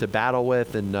injuries to battle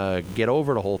with and get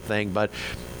over the whole thing, but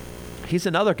he's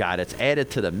another guy that's added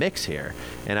to the mix here.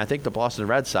 And I think the Boston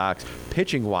Red Sox,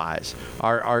 pitching-wise,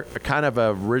 are kind of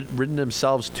ridden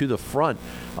themselves to the front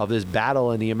of this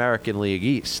battle in the American League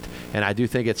East. And I do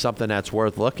think it's something that's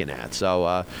worth looking at.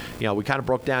 So, we kind of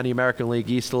broke down the American League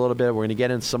East a little bit. We're going to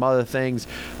get into some other things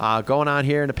going on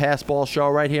here in the Passball Show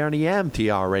right here on the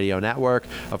MTR Radio Network.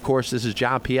 Of course, this is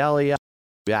John Pielli.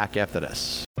 Back after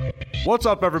this. What's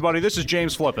up, everybody? This is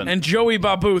James Flippin. And Joey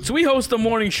Baboots. We host a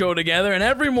morning show together, and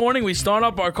every morning we start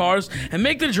up our cars and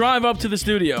make the drive up to the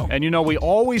studio. And we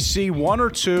always see 1 or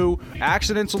 2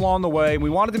 accidents along the way. We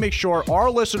wanted to make sure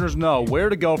our listeners know where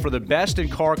to go for the best in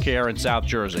car care in South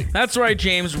Jersey. That's right,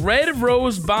 James. Red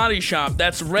Rose Body Shop.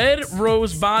 That's Red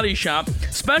Rose Body Shop.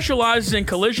 Specializes in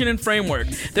collision and framework.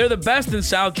 They're the best in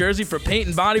South Jersey for paint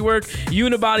and bodywork,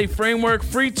 unibody framework,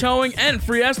 free towing, and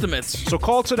free estimates. So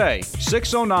call today,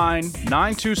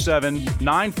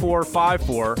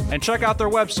 609-927-9454, and check out their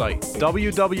website,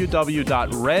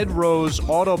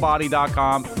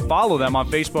 www.redroseautobody.com. Follow them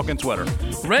on Facebook and Twitter.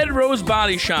 Red Rose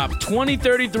Body Shop,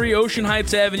 2033 Ocean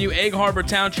Heights Avenue, Egg Harbor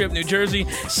Township, New Jersey,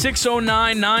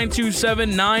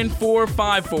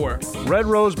 609-927-9454. Red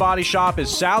Rose Body Shop is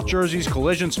South Jersey's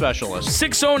collision specialist.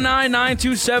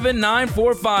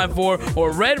 609-927-9454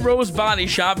 or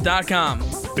redrosebodyshop.com.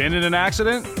 Been in an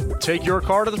accident? Take your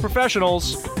car to the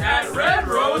professionals at Red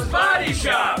Rose Body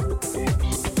Shop.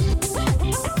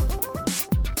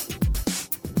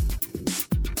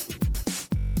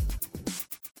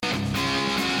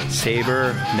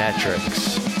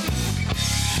 Sabermetrics.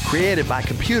 Created by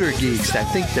computer geeks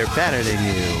that think they're better than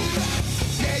you.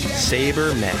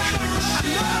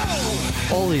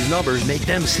 Sabermetrics. All these numbers make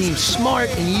them seem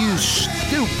smart and you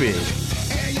stupid.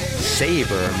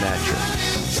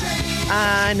 Sabermetrics.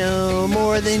 I know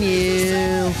more than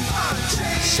you.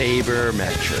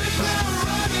 Sabermetrics.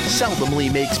 Seldomly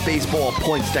makes baseball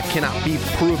points that cannot be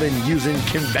proven using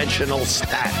conventional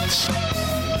stats.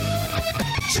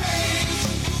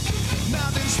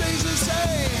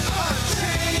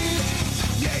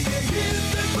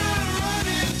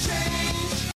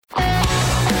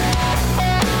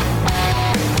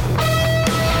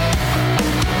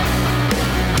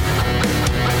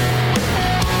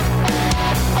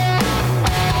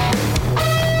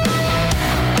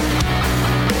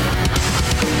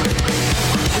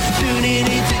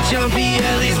 John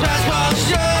Pielli's Passball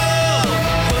Show,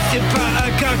 hosted by a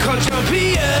guy called John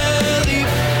Pielli.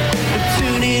 I'm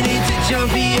tuning into John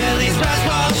Pielli's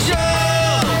Passball Show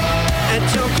at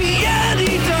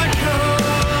JohnPielli.com.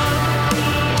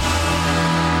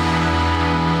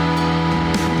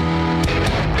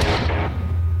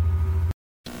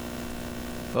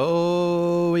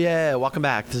 Oh, yeah. Welcome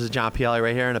back. This is John Pielli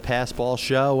right here on the Passball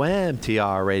Show,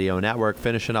 MTR Radio Network,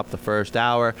 finishing up the first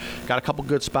hour. Got a couple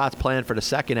good spots planned for the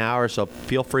second hour, so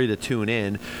feel free to tune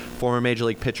in. Former Major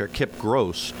League pitcher Kip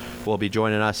Gross will be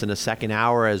joining us in the second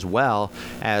hour, as well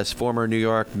as former New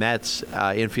York Mets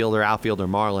infielder, outfielder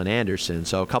Marlon Anderson.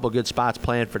 So a couple good spots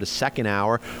planned for the second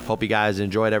hour. Hope you guys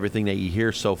enjoyed everything that you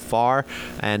hear so far.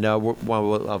 And,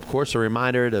 of course, a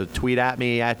reminder to tweet at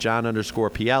me at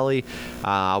John_Pielli.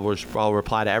 I'll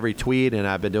reply reply to every tweet, and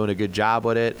I've been doing a good job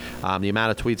with it. The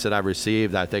amount of tweets that I've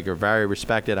received, I think, are very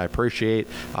respected. I appreciate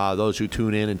those who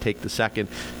tune in and take the second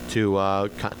to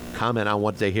comment on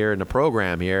what they hear in the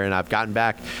program here, and I've gotten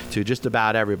back to just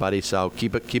about everybody. So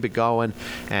keep it going.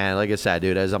 And like I said,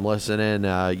 dude, as I'm listening,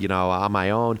 on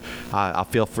my own, I'll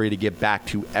feel free to get back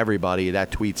to everybody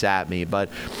that tweets at me. But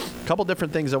a couple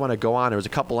different things I want to go on. There was a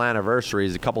couple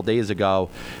anniversaries. A couple days ago,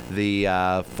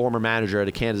 the former manager of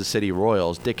the Kansas City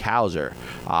Royals, Dick Howser,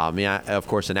 of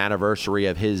course, an anniversary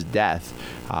of his death.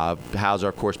 Howser,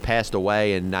 of course, passed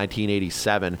away in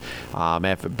 1987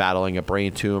 after battling a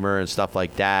brain tumor and stuff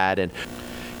like that. And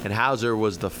Howser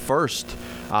was the first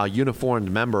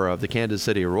uniformed member of the Kansas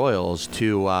City Royals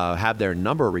to have their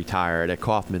number retired at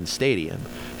Kauffman Stadium.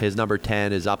 His number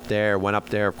 10 is up there, went up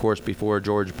there, of course, before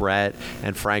George Brett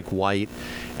and Frank White.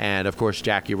 And, of course,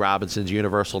 Jackie Robinson's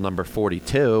universal number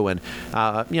 42. And,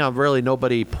 really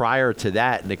nobody prior to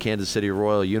that in the Kansas City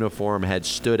Royal uniform had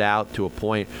stood out to a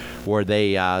point where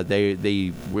they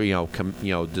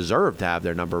deserved to have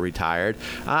their number retired.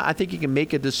 I think you can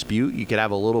make a dispute. You could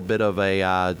have a little bit of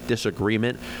a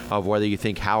disagreement of whether you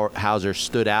think Howser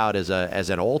stood out as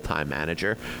an all-time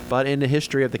manager. But in the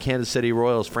history of the Kansas City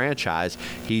Royals franchise,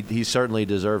 he certainly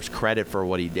deserves credit for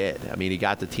what he did. I mean, he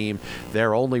got the team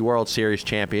their only World Series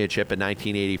championship in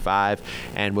 1985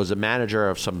 and was a manager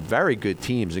of some very good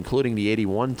teams, including the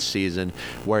 81 season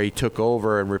where he took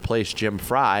over and replaced Jim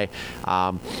Frey.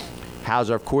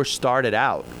 Howser, of course, started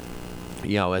out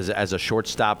as a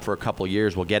shortstop for a couple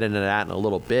years. We'll get into that in a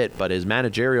little bit, but his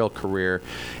managerial career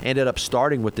ended up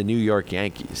starting with the New York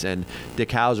Yankees. And Dick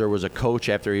Howser was a coach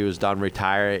after he was done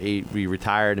retired. He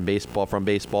retired from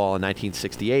baseball in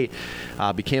 1968,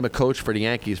 became a coach for the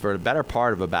Yankees for the better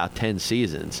part of about 10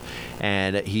 seasons.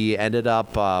 And he ended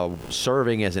up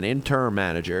serving as an interim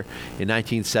manager in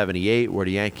 1978, where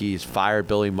the Yankees fired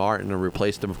Billy Martin and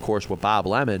replaced him, of course, with Bob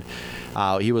Lemon.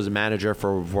 He was a manager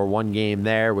for one game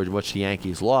there, which the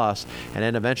Yankees lost, and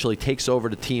then eventually takes over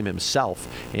the team himself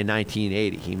in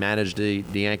 1980. He managed the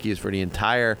Yankees for the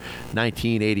entire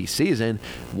 1980 season,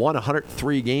 won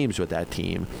 103 games with that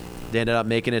team. They ended up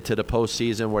making it to the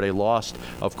postseason where they lost,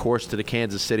 of course, to the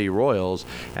Kansas City Royals,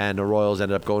 and the Royals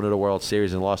ended up going to the World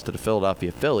Series and lost to the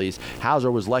Philadelphia Phillies.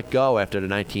 Howser was let go after the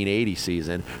 1980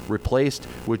 season, replaced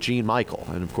with Gene Michael.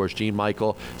 And, of course, Gene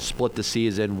Michael split the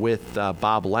season with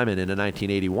Bob Lemon in the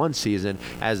 1981 season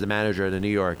as the manager of the New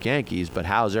York Yankees. But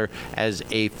Howser, as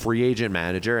a free agent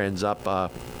manager, ends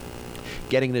up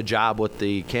getting the job with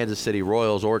the Kansas City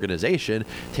Royals organization,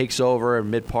 takes over in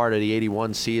mid-part of the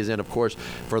 81 season. Of course,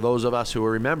 for those of us who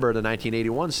remember the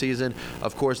 1981 season,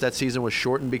 of course, that season was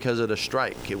shortened because of the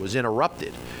strike. It was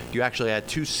interrupted. You actually had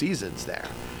 2 seasons there.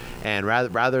 And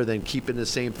rather than keeping the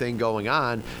same thing going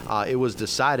on, it was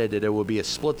decided that it would be a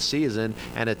split season,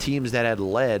 and the teams that had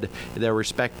led their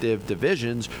respective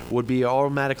divisions would be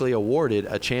automatically awarded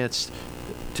a chance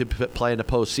to play in the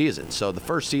postseason. So the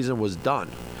first season was done.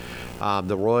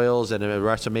 The Royals and the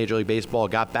rest of Major League Baseball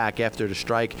got back after the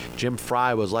strike. Jim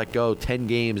Frey was let go 10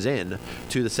 games in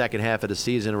to the second half of the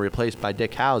season and replaced by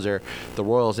Dick Howser. The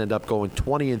Royals end up going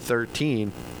 20-13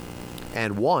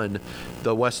 and won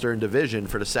the Western Division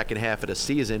for the second half of the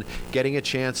season, getting a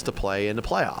chance to play in the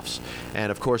playoffs.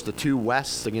 And, of course, the 2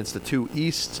 Wests against the 2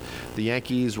 Easts, the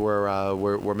Yankees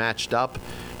were matched up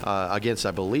against,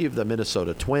 I believe, the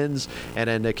Minnesota Twins, and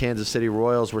then the Kansas City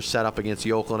Royals were set up against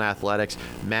the Oakland Athletics,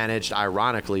 managed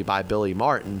ironically by Billy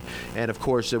Martin. And of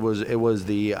course, it was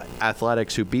the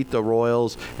Athletics who beat the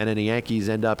Royals, and then the Yankees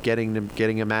end up getting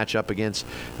a matchup against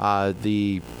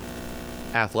the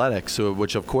Athletics,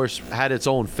 which of course had its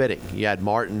own fitting. You had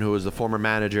Martin, who was the former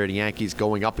manager of the Yankees,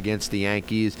 going up against the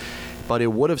Yankees, but it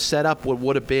would have set up what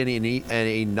would have been in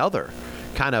another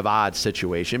kind of odd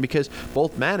situation, because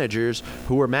both managers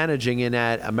who were managing in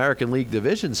that American League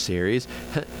Division Series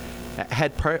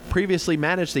had previously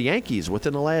managed the Yankees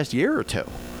within the last year or two.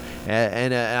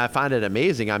 And I find it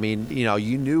amazing. I mean,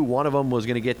 you knew one of them was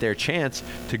going to get their chance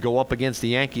to go up against the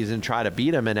Yankees and try to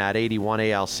beat them in that 81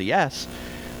 ALCS.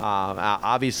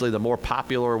 Obviously, the more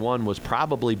popular one was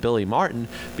probably Billy Martin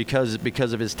because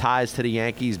of his ties to the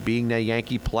Yankees, being the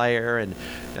Yankee player, and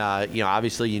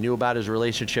obviously you knew about his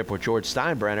relationship with George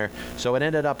Steinbrenner. So it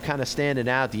ended up kind of standing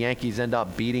out. The Yankees end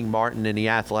up beating Martin in the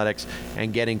Athletics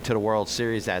and getting to the World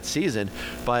Series that season.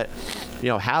 But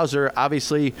Howser,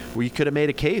 obviously, we could have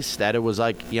made a case that it was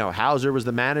like Howser was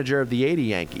the manager of the 80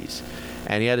 Yankees,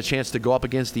 and he had a chance to go up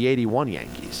against the 81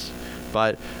 Yankees.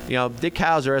 But, Dick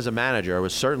Howser as a manager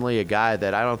was certainly a guy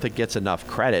that I don't think gets enough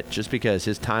credit just because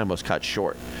his time was cut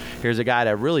short. Here's a guy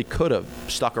that really could have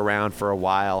stuck around for a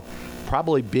while,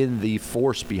 probably been the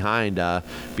force behind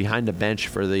the bench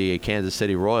for the Kansas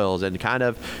City Royals, and kind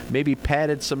of maybe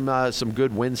padded some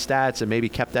good win stats and maybe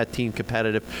kept that team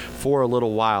competitive for a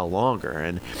little while longer.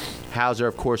 And Hauser,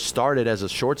 of course, started as a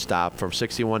shortstop from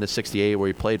 61 to 68, where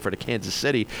he played for the Kansas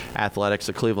City Athletics,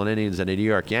 the Cleveland Indians, and the New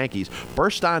York Yankees.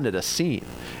 Burst onto the scene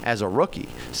as a rookie,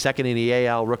 second in the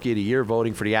AL Rookie of the Year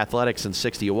voting for the Athletics in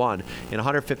 61. In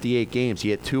 158 games, he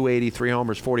had 280, 3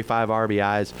 homers, 45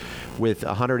 RBIs, with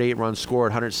 108 runs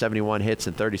scored, 171 hits,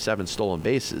 and 37 stolen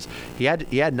bases. He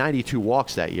had 92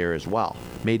 walks that year as well.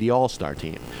 Made the All-Star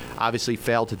team. Obviously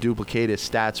failed to duplicate his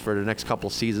stats for the next couple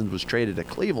seasons, was traded to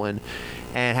Cleveland,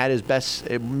 and had his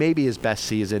best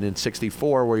season in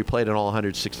 64, where he played in all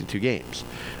 162 games.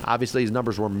 Obviously, his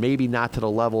numbers were maybe not to the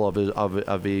level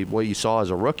of what you saw as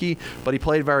a rookie, but he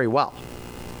played very well.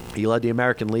 He led the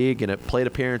American League in plate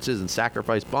appearances and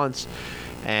sacrifice bunts,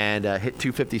 and hit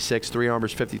 .256, 3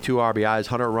 homers, 52 RBIs,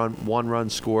 101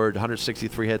 runs scored,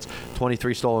 163 hits,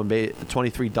 23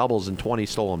 doubles, and 20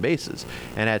 stolen bases,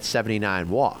 and had 79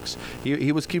 walks.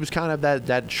 He was kind of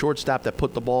that shortstop that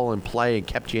put the ball in play and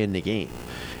kept you in the game.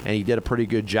 And he did a pretty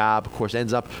good job. Of course,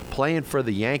 ends up playing for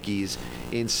the Yankees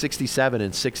in 67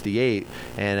 and 68,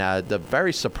 and the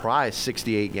very surprised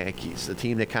 68 Yankees, the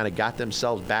team that kind of got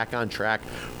themselves back on track,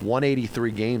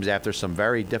 183 games after some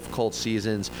very difficult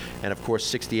seasons. And of course,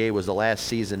 68 was the last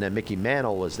season that Mickey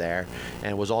Mantle was there,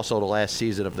 and was also the last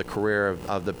season of the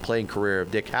playing career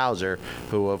of Dick Hauser,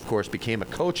 who of course became a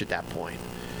coach at that point.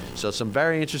 So some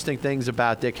very interesting things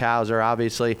about Dick Hauser.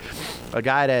 Obviously, a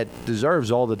guy that deserves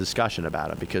all the discussion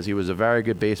about him, because he was a very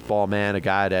good baseball man, a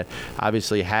guy that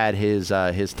obviously had his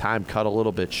time cut a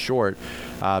little bit short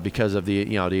because of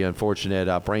the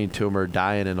unfortunate brain tumor,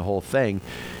 dying and the whole thing.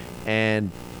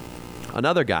 And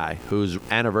another guy whose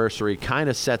anniversary kind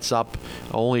of sets up,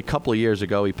 only a couple of years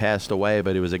ago he passed away,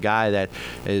 but he was a guy that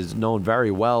is known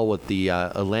very well with the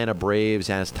Atlanta Braves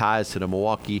and has ties to the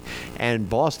Milwaukee and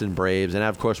Boston Braves, and that,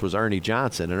 of course, was Ernie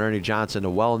Johnson. And Ernie Johnson, a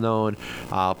well-known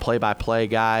play-by-play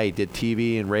guy. He did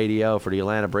TV and radio for the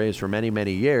Atlanta Braves for many,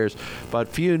 many years, but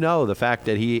few know the fact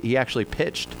that he actually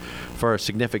pitched for a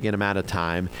significant amount of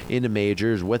time in the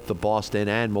majors with the Boston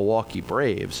and Milwaukee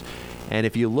Braves. And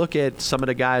if you look at some of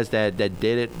the guys that did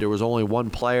it, there was only one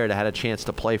player that had a chance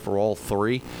to play for all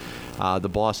three, the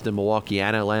Boston, Milwaukee,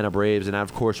 and Atlanta Braves, and that,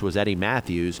 of course, was Eddie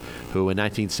Matthews, who in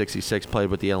 1966 played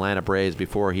with the Atlanta Braves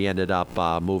before he ended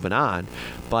up moving on.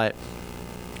 But,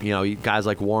 guys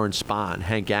like Warren Spahn,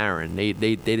 Hank Aaron, they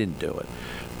didn't do it.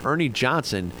 Ernie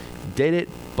Johnson did it,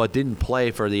 but didn't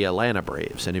play for the Atlanta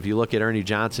Braves. And if you look at Ernie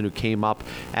Johnson, who came up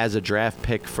as a draft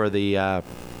pick for the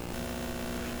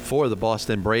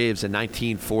Boston Braves in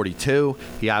 1942.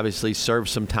 He obviously served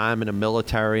some time in the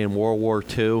military in World War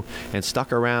II and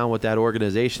stuck around with that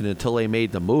organization until they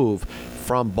made the move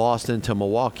from Boston to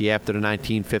Milwaukee after the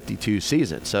 1952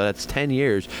 season. So that's 10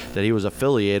 years that he was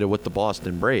affiliated with the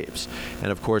Boston Braves.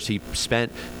 And of course, he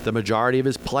spent the majority of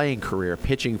his playing career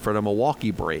pitching for the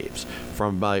Milwaukee Braves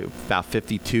from about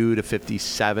 52 to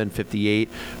 57, 58,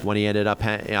 when he ended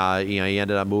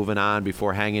up moving on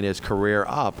before hanging his career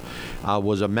up.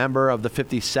 Was a member of the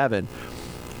 57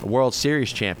 World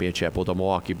Series championship with the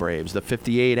Milwaukee Braves, the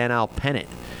 58 NL pennant.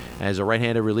 As a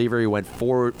right-handed reliever, he went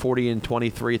 40 and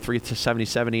 23,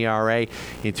 3.77 ERA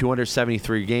in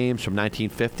 273 games from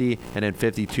 1950 and then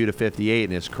 52 to 58 in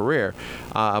his career.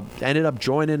 Ended up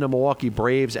joining the Milwaukee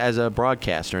Braves as a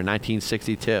broadcaster in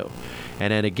 1962.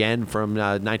 And then again from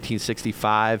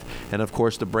 1965. And, of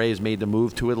course, the Braves made the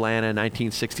move to Atlanta in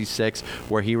 1966,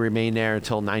 where he remained there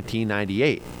until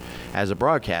 1998. As a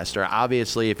broadcaster.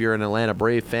 Obviously, if you're an Atlanta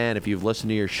Brave fan, if you've listened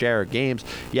to your share of games,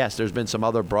 yes, there's been some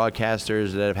other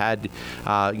broadcasters that have had,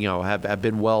 have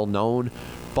been well known.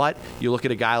 But you look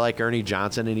at a guy like Ernie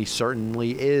Johnson, and he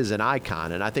certainly is an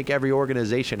icon. And I think every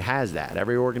organization has that.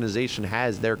 Every organization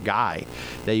has their guy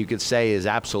that you could say is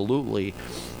absolutely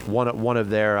one of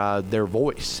their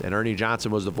voice. And Ernie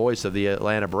Johnson was the voice of the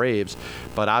Atlanta Braves,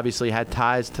 but obviously had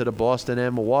ties to the Boston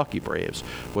and Milwaukee Braves,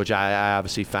 which I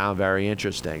obviously found very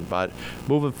interesting. But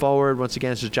moving forward, once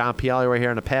again, this is John Pielli right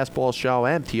here on the Passball Show,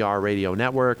 MTR Radio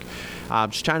Network.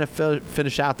 Just trying to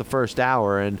finish out the first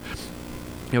hour, and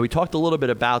we talked a little bit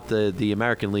about the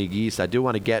American League East. I do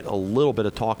want to get a little bit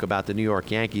of talk about the New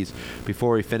York Yankees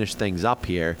before we finish things up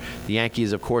here. The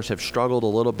Yankees, of course, have struggled a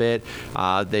little bit.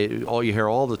 You hear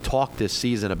all the talk this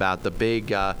season about the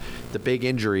big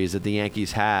injuries that the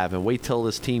Yankees have, and wait till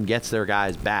this team gets their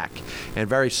guys back. And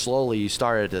very slowly, you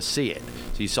started to see it.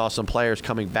 So you saw some players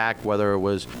coming back, whether it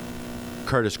was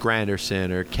Curtis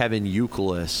Granderson or Kevin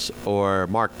Youkilis or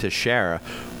Mark Teixeira,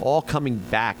 all coming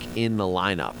back in the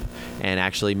lineup. and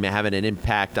actually having an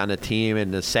impact on the team.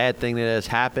 And the sad thing that has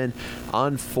happened,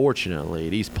 unfortunately,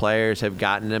 these players have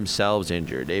gotten themselves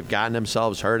injured. They've gotten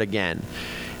themselves hurt again.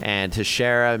 And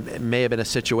Teixeira may have been a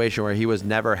situation where he was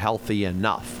never healthy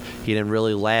enough. He didn't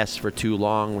really last for too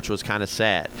long, which was kind of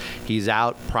sad. He's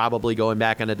out, probably going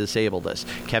back on a disabled list.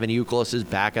 Kevin Youkilis is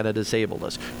back on a disabled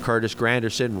list. Curtis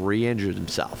Granderson re-injured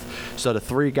himself. So the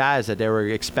three guys that they were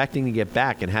expecting to get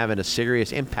back and having a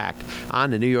serious impact on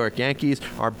the New York Yankees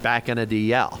are back on a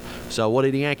DL. So what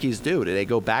did the Yankees do? Did they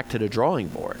go back to the drawing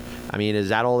board? I mean, is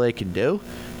that all they can do?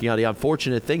 You know, the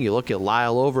unfortunate thing, you look at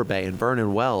Lyle Overbay and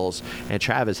Vernon Wells and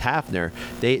Travis Hafner,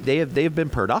 they've been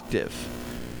productive.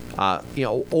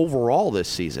 Overall this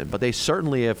season, but they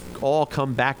certainly have all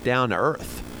come back down to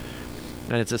earth.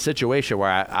 And it's a situation where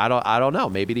I don't know.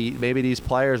 Maybe these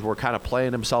players were kind of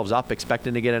playing themselves up,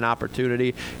 expecting to get an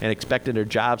opportunity and expecting their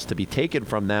jobs to be taken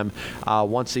from them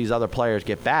once these other players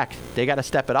get back. They got to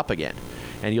step it up again.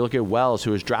 And you look at Wells,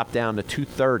 who has dropped down to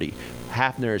 230.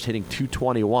 Hafner is hitting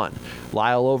 221.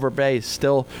 Lyle Overbay is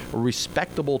still a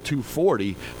respectable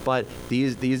 240, but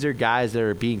these are guys that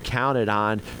are being counted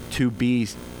on to be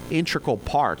integral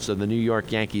parts of the New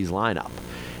York Yankees lineup.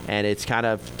 And it's kind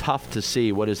of tough to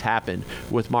see what has happened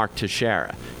with Mark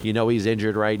Teixeira. You know he's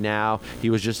injured right now. He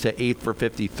was just at 8 for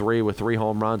 53 with 3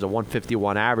 home runs, a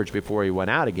 151 average before he went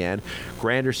out again.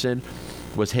 Granderson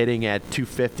was hitting at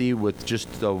 250 with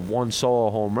just the one solo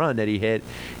home run that he hit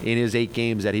in his 8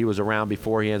 games that he was around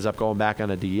before he ends up going back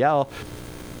on a DL.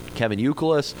 Kevin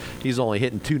Youkilis, he's only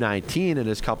hitting 219 in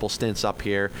his couple stints up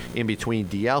here in between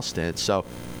DL stints. So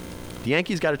the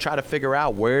Yankees got to try to figure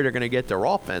out where they're going to get their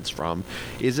offense from.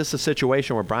 Is this a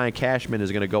situation where Brian Cashman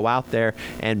is going to go out there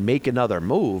and make another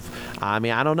move? I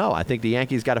mean, I don't know. I think the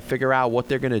Yankees got to figure out what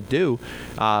they're going to do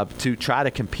to try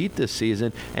to compete this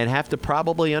season, and have to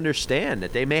probably understand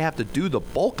that they may have to do the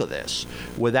bulk of this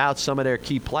without some of their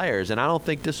key players. And I don't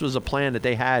think this was a plan that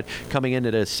they had coming into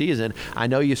this season. I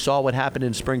know you saw what happened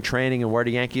in spring training and where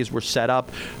the Yankees were set up.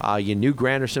 You knew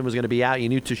Granderson was going to be out. You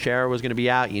knew Teixeira was going to be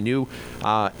out. You knew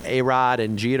A-Rod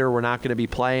and Jeter were not going to be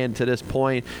playing to this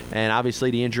point, and obviously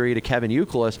the injury to Kevin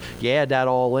Youkilis. You add that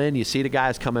all in, you see the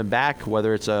guys coming back,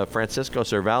 whether it's Francisco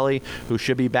Cervelli, who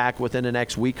should be back within the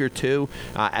next week or two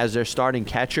as their starting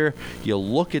catcher. You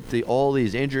look at all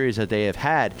these injuries that they have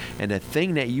had, and the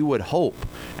thing that you would hope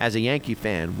as a Yankee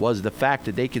fan was the fact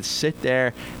that they could sit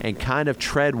there and kind of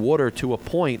tread water to a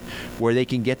point where they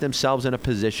can get themselves in a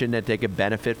position that they could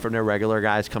benefit from their regular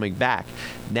guys coming back.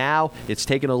 Now it's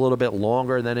taken a little bit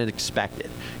longer than expected.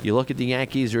 You look at the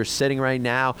Yankees, who are sitting right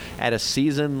now at a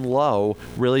season low,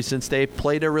 really, since they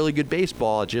played a really good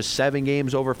baseball at just 7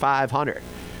 games over 500.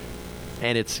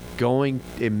 And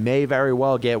it may very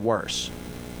well get worse.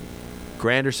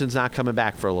 Granderson's not coming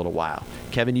back for a little while.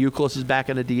 Kevin Youkilis is back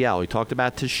on the DL. We talked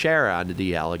about Teixeira on the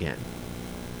DL again.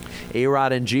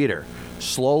 A-Rod and Jeter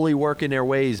slowly working their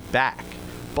ways back,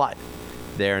 but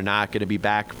they're not going to be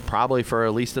back probably for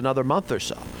at least another month or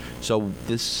so. So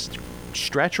this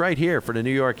stretch right here for the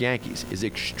New York Yankees is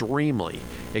extremely,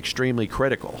 extremely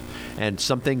critical. And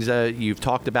some things you've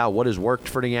talked about, what has worked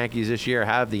for the Yankees this year.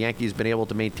 Have the Yankees been able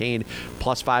to maintain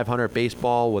plus 500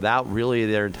 baseball without really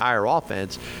their entire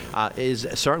offense? Is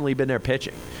certainly been their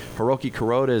pitching. Hiroki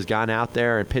Kuroda has gone out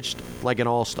there and pitched like an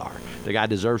all-star. The guy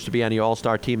deserves to be on the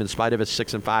all-star team in spite of his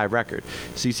 6-5 record.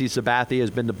 CC Sabathia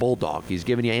has been the bulldog. He's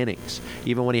given you innings.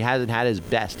 Even when he hasn't had his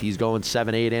best, he's going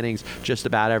 7-8 innings just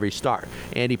about every start.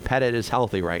 Andy Pettitte is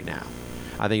healthy right now.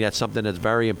 I think that's something that's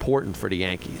very important for the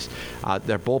Yankees.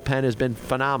 Their bullpen has been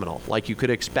phenomenal, like you could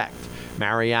expect.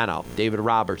 Mariano, David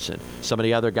Robertson, some of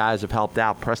the other guys have helped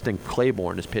out. Preston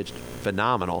Claiborne has pitched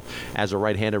phenomenal as a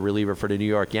right-handed reliever for the New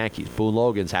York Yankees. Boone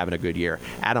Logan's having a good year.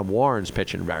 Adam Warren's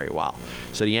pitching very well.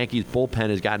 So the Yankees bullpen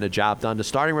has gotten the job done. The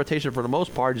starting rotation, for the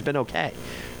most part, has been okay.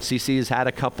 CC has had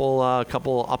a couple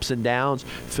ups and downs.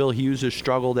 Phil Hughes has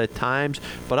struggled at times.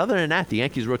 But other than that, the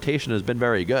Yankees rotation has been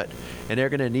very good. And they're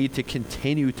going to need to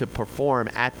continue to perform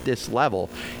at this level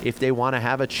if they want to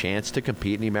have a chance to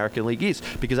compete in the American League East.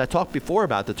 Because I talked before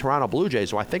about the Toronto Blue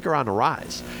Jays, who I think are on the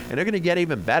rise. And they're going to get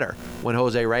even better when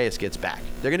Jose Reyes gets back.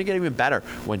 They're going to get even better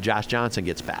when Josh Johnson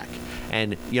gets back.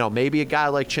 And, maybe a guy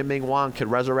like Chien-Ming Wang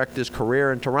could resurrect his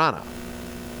career in Toronto.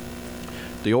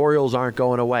 The Orioles aren't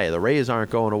going away. The Rays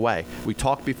aren't going away. We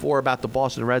talked before about the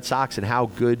Boston Red Sox and how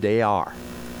good they are.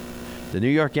 The New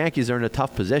York Yankees are in a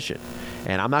tough position.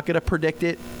 And I'm not going to predict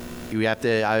it.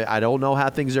 I don't know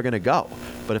how things are going to go.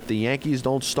 But if the Yankees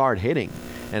don't start hitting,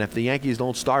 and if the Yankees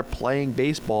don't start playing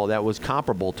baseball that was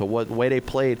comparable to what way they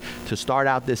played to start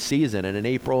out this season and in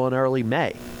April and early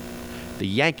May, The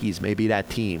Yankees may be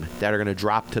that team that are going to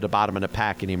drop to the bottom of the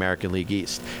pack in the American League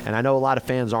East. And I know a lot of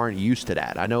fans aren't used to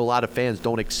that. I know a lot of fans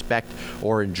don't expect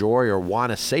or enjoy or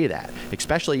want to say that,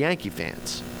 especially Yankee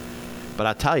fans. But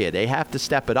I tell you, they have to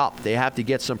step it up. They have to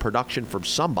get some production from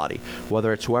somebody,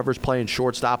 whether it's whoever's playing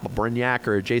shortstop, a Brignac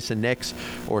or a Jason Nix,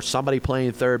 or somebody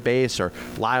playing third base, or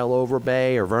Lyle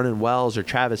Overbay, or Vernon Wells, or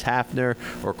Travis Hafner,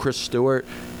 or Chris Stewart.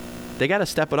 They got to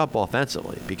step it up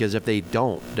offensively, because if they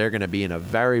don't, they're going to be in a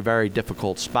very, very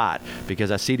difficult spot, because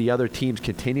I see the other teams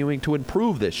continuing to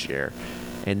improve this year,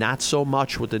 and not so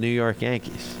much with the New York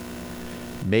Yankees.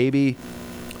 Maybe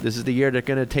this is the year they're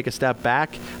going to take a step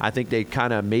back. I think they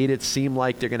kind of made it seem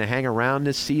like they're going to hang around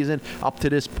this season up to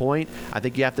this point. I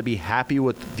think you have to be happy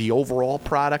with the overall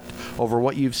product over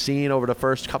what you've seen over the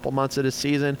first couple months of the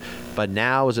season. But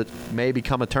now it may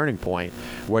become a turning point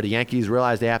where the Yankees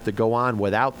realize they have to go on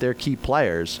without their key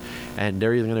players, and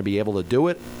they're either going to be able to do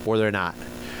it or they're not.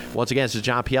 Once again, this is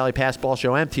John Pielli, Passball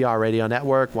Show, MTR Radio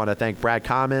Network. Want to thank Brad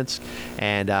Comments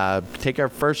and take our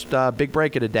first big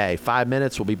break of the day. 5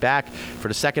 minutes. We'll be back for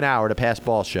the second hour of the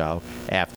Passball Show after.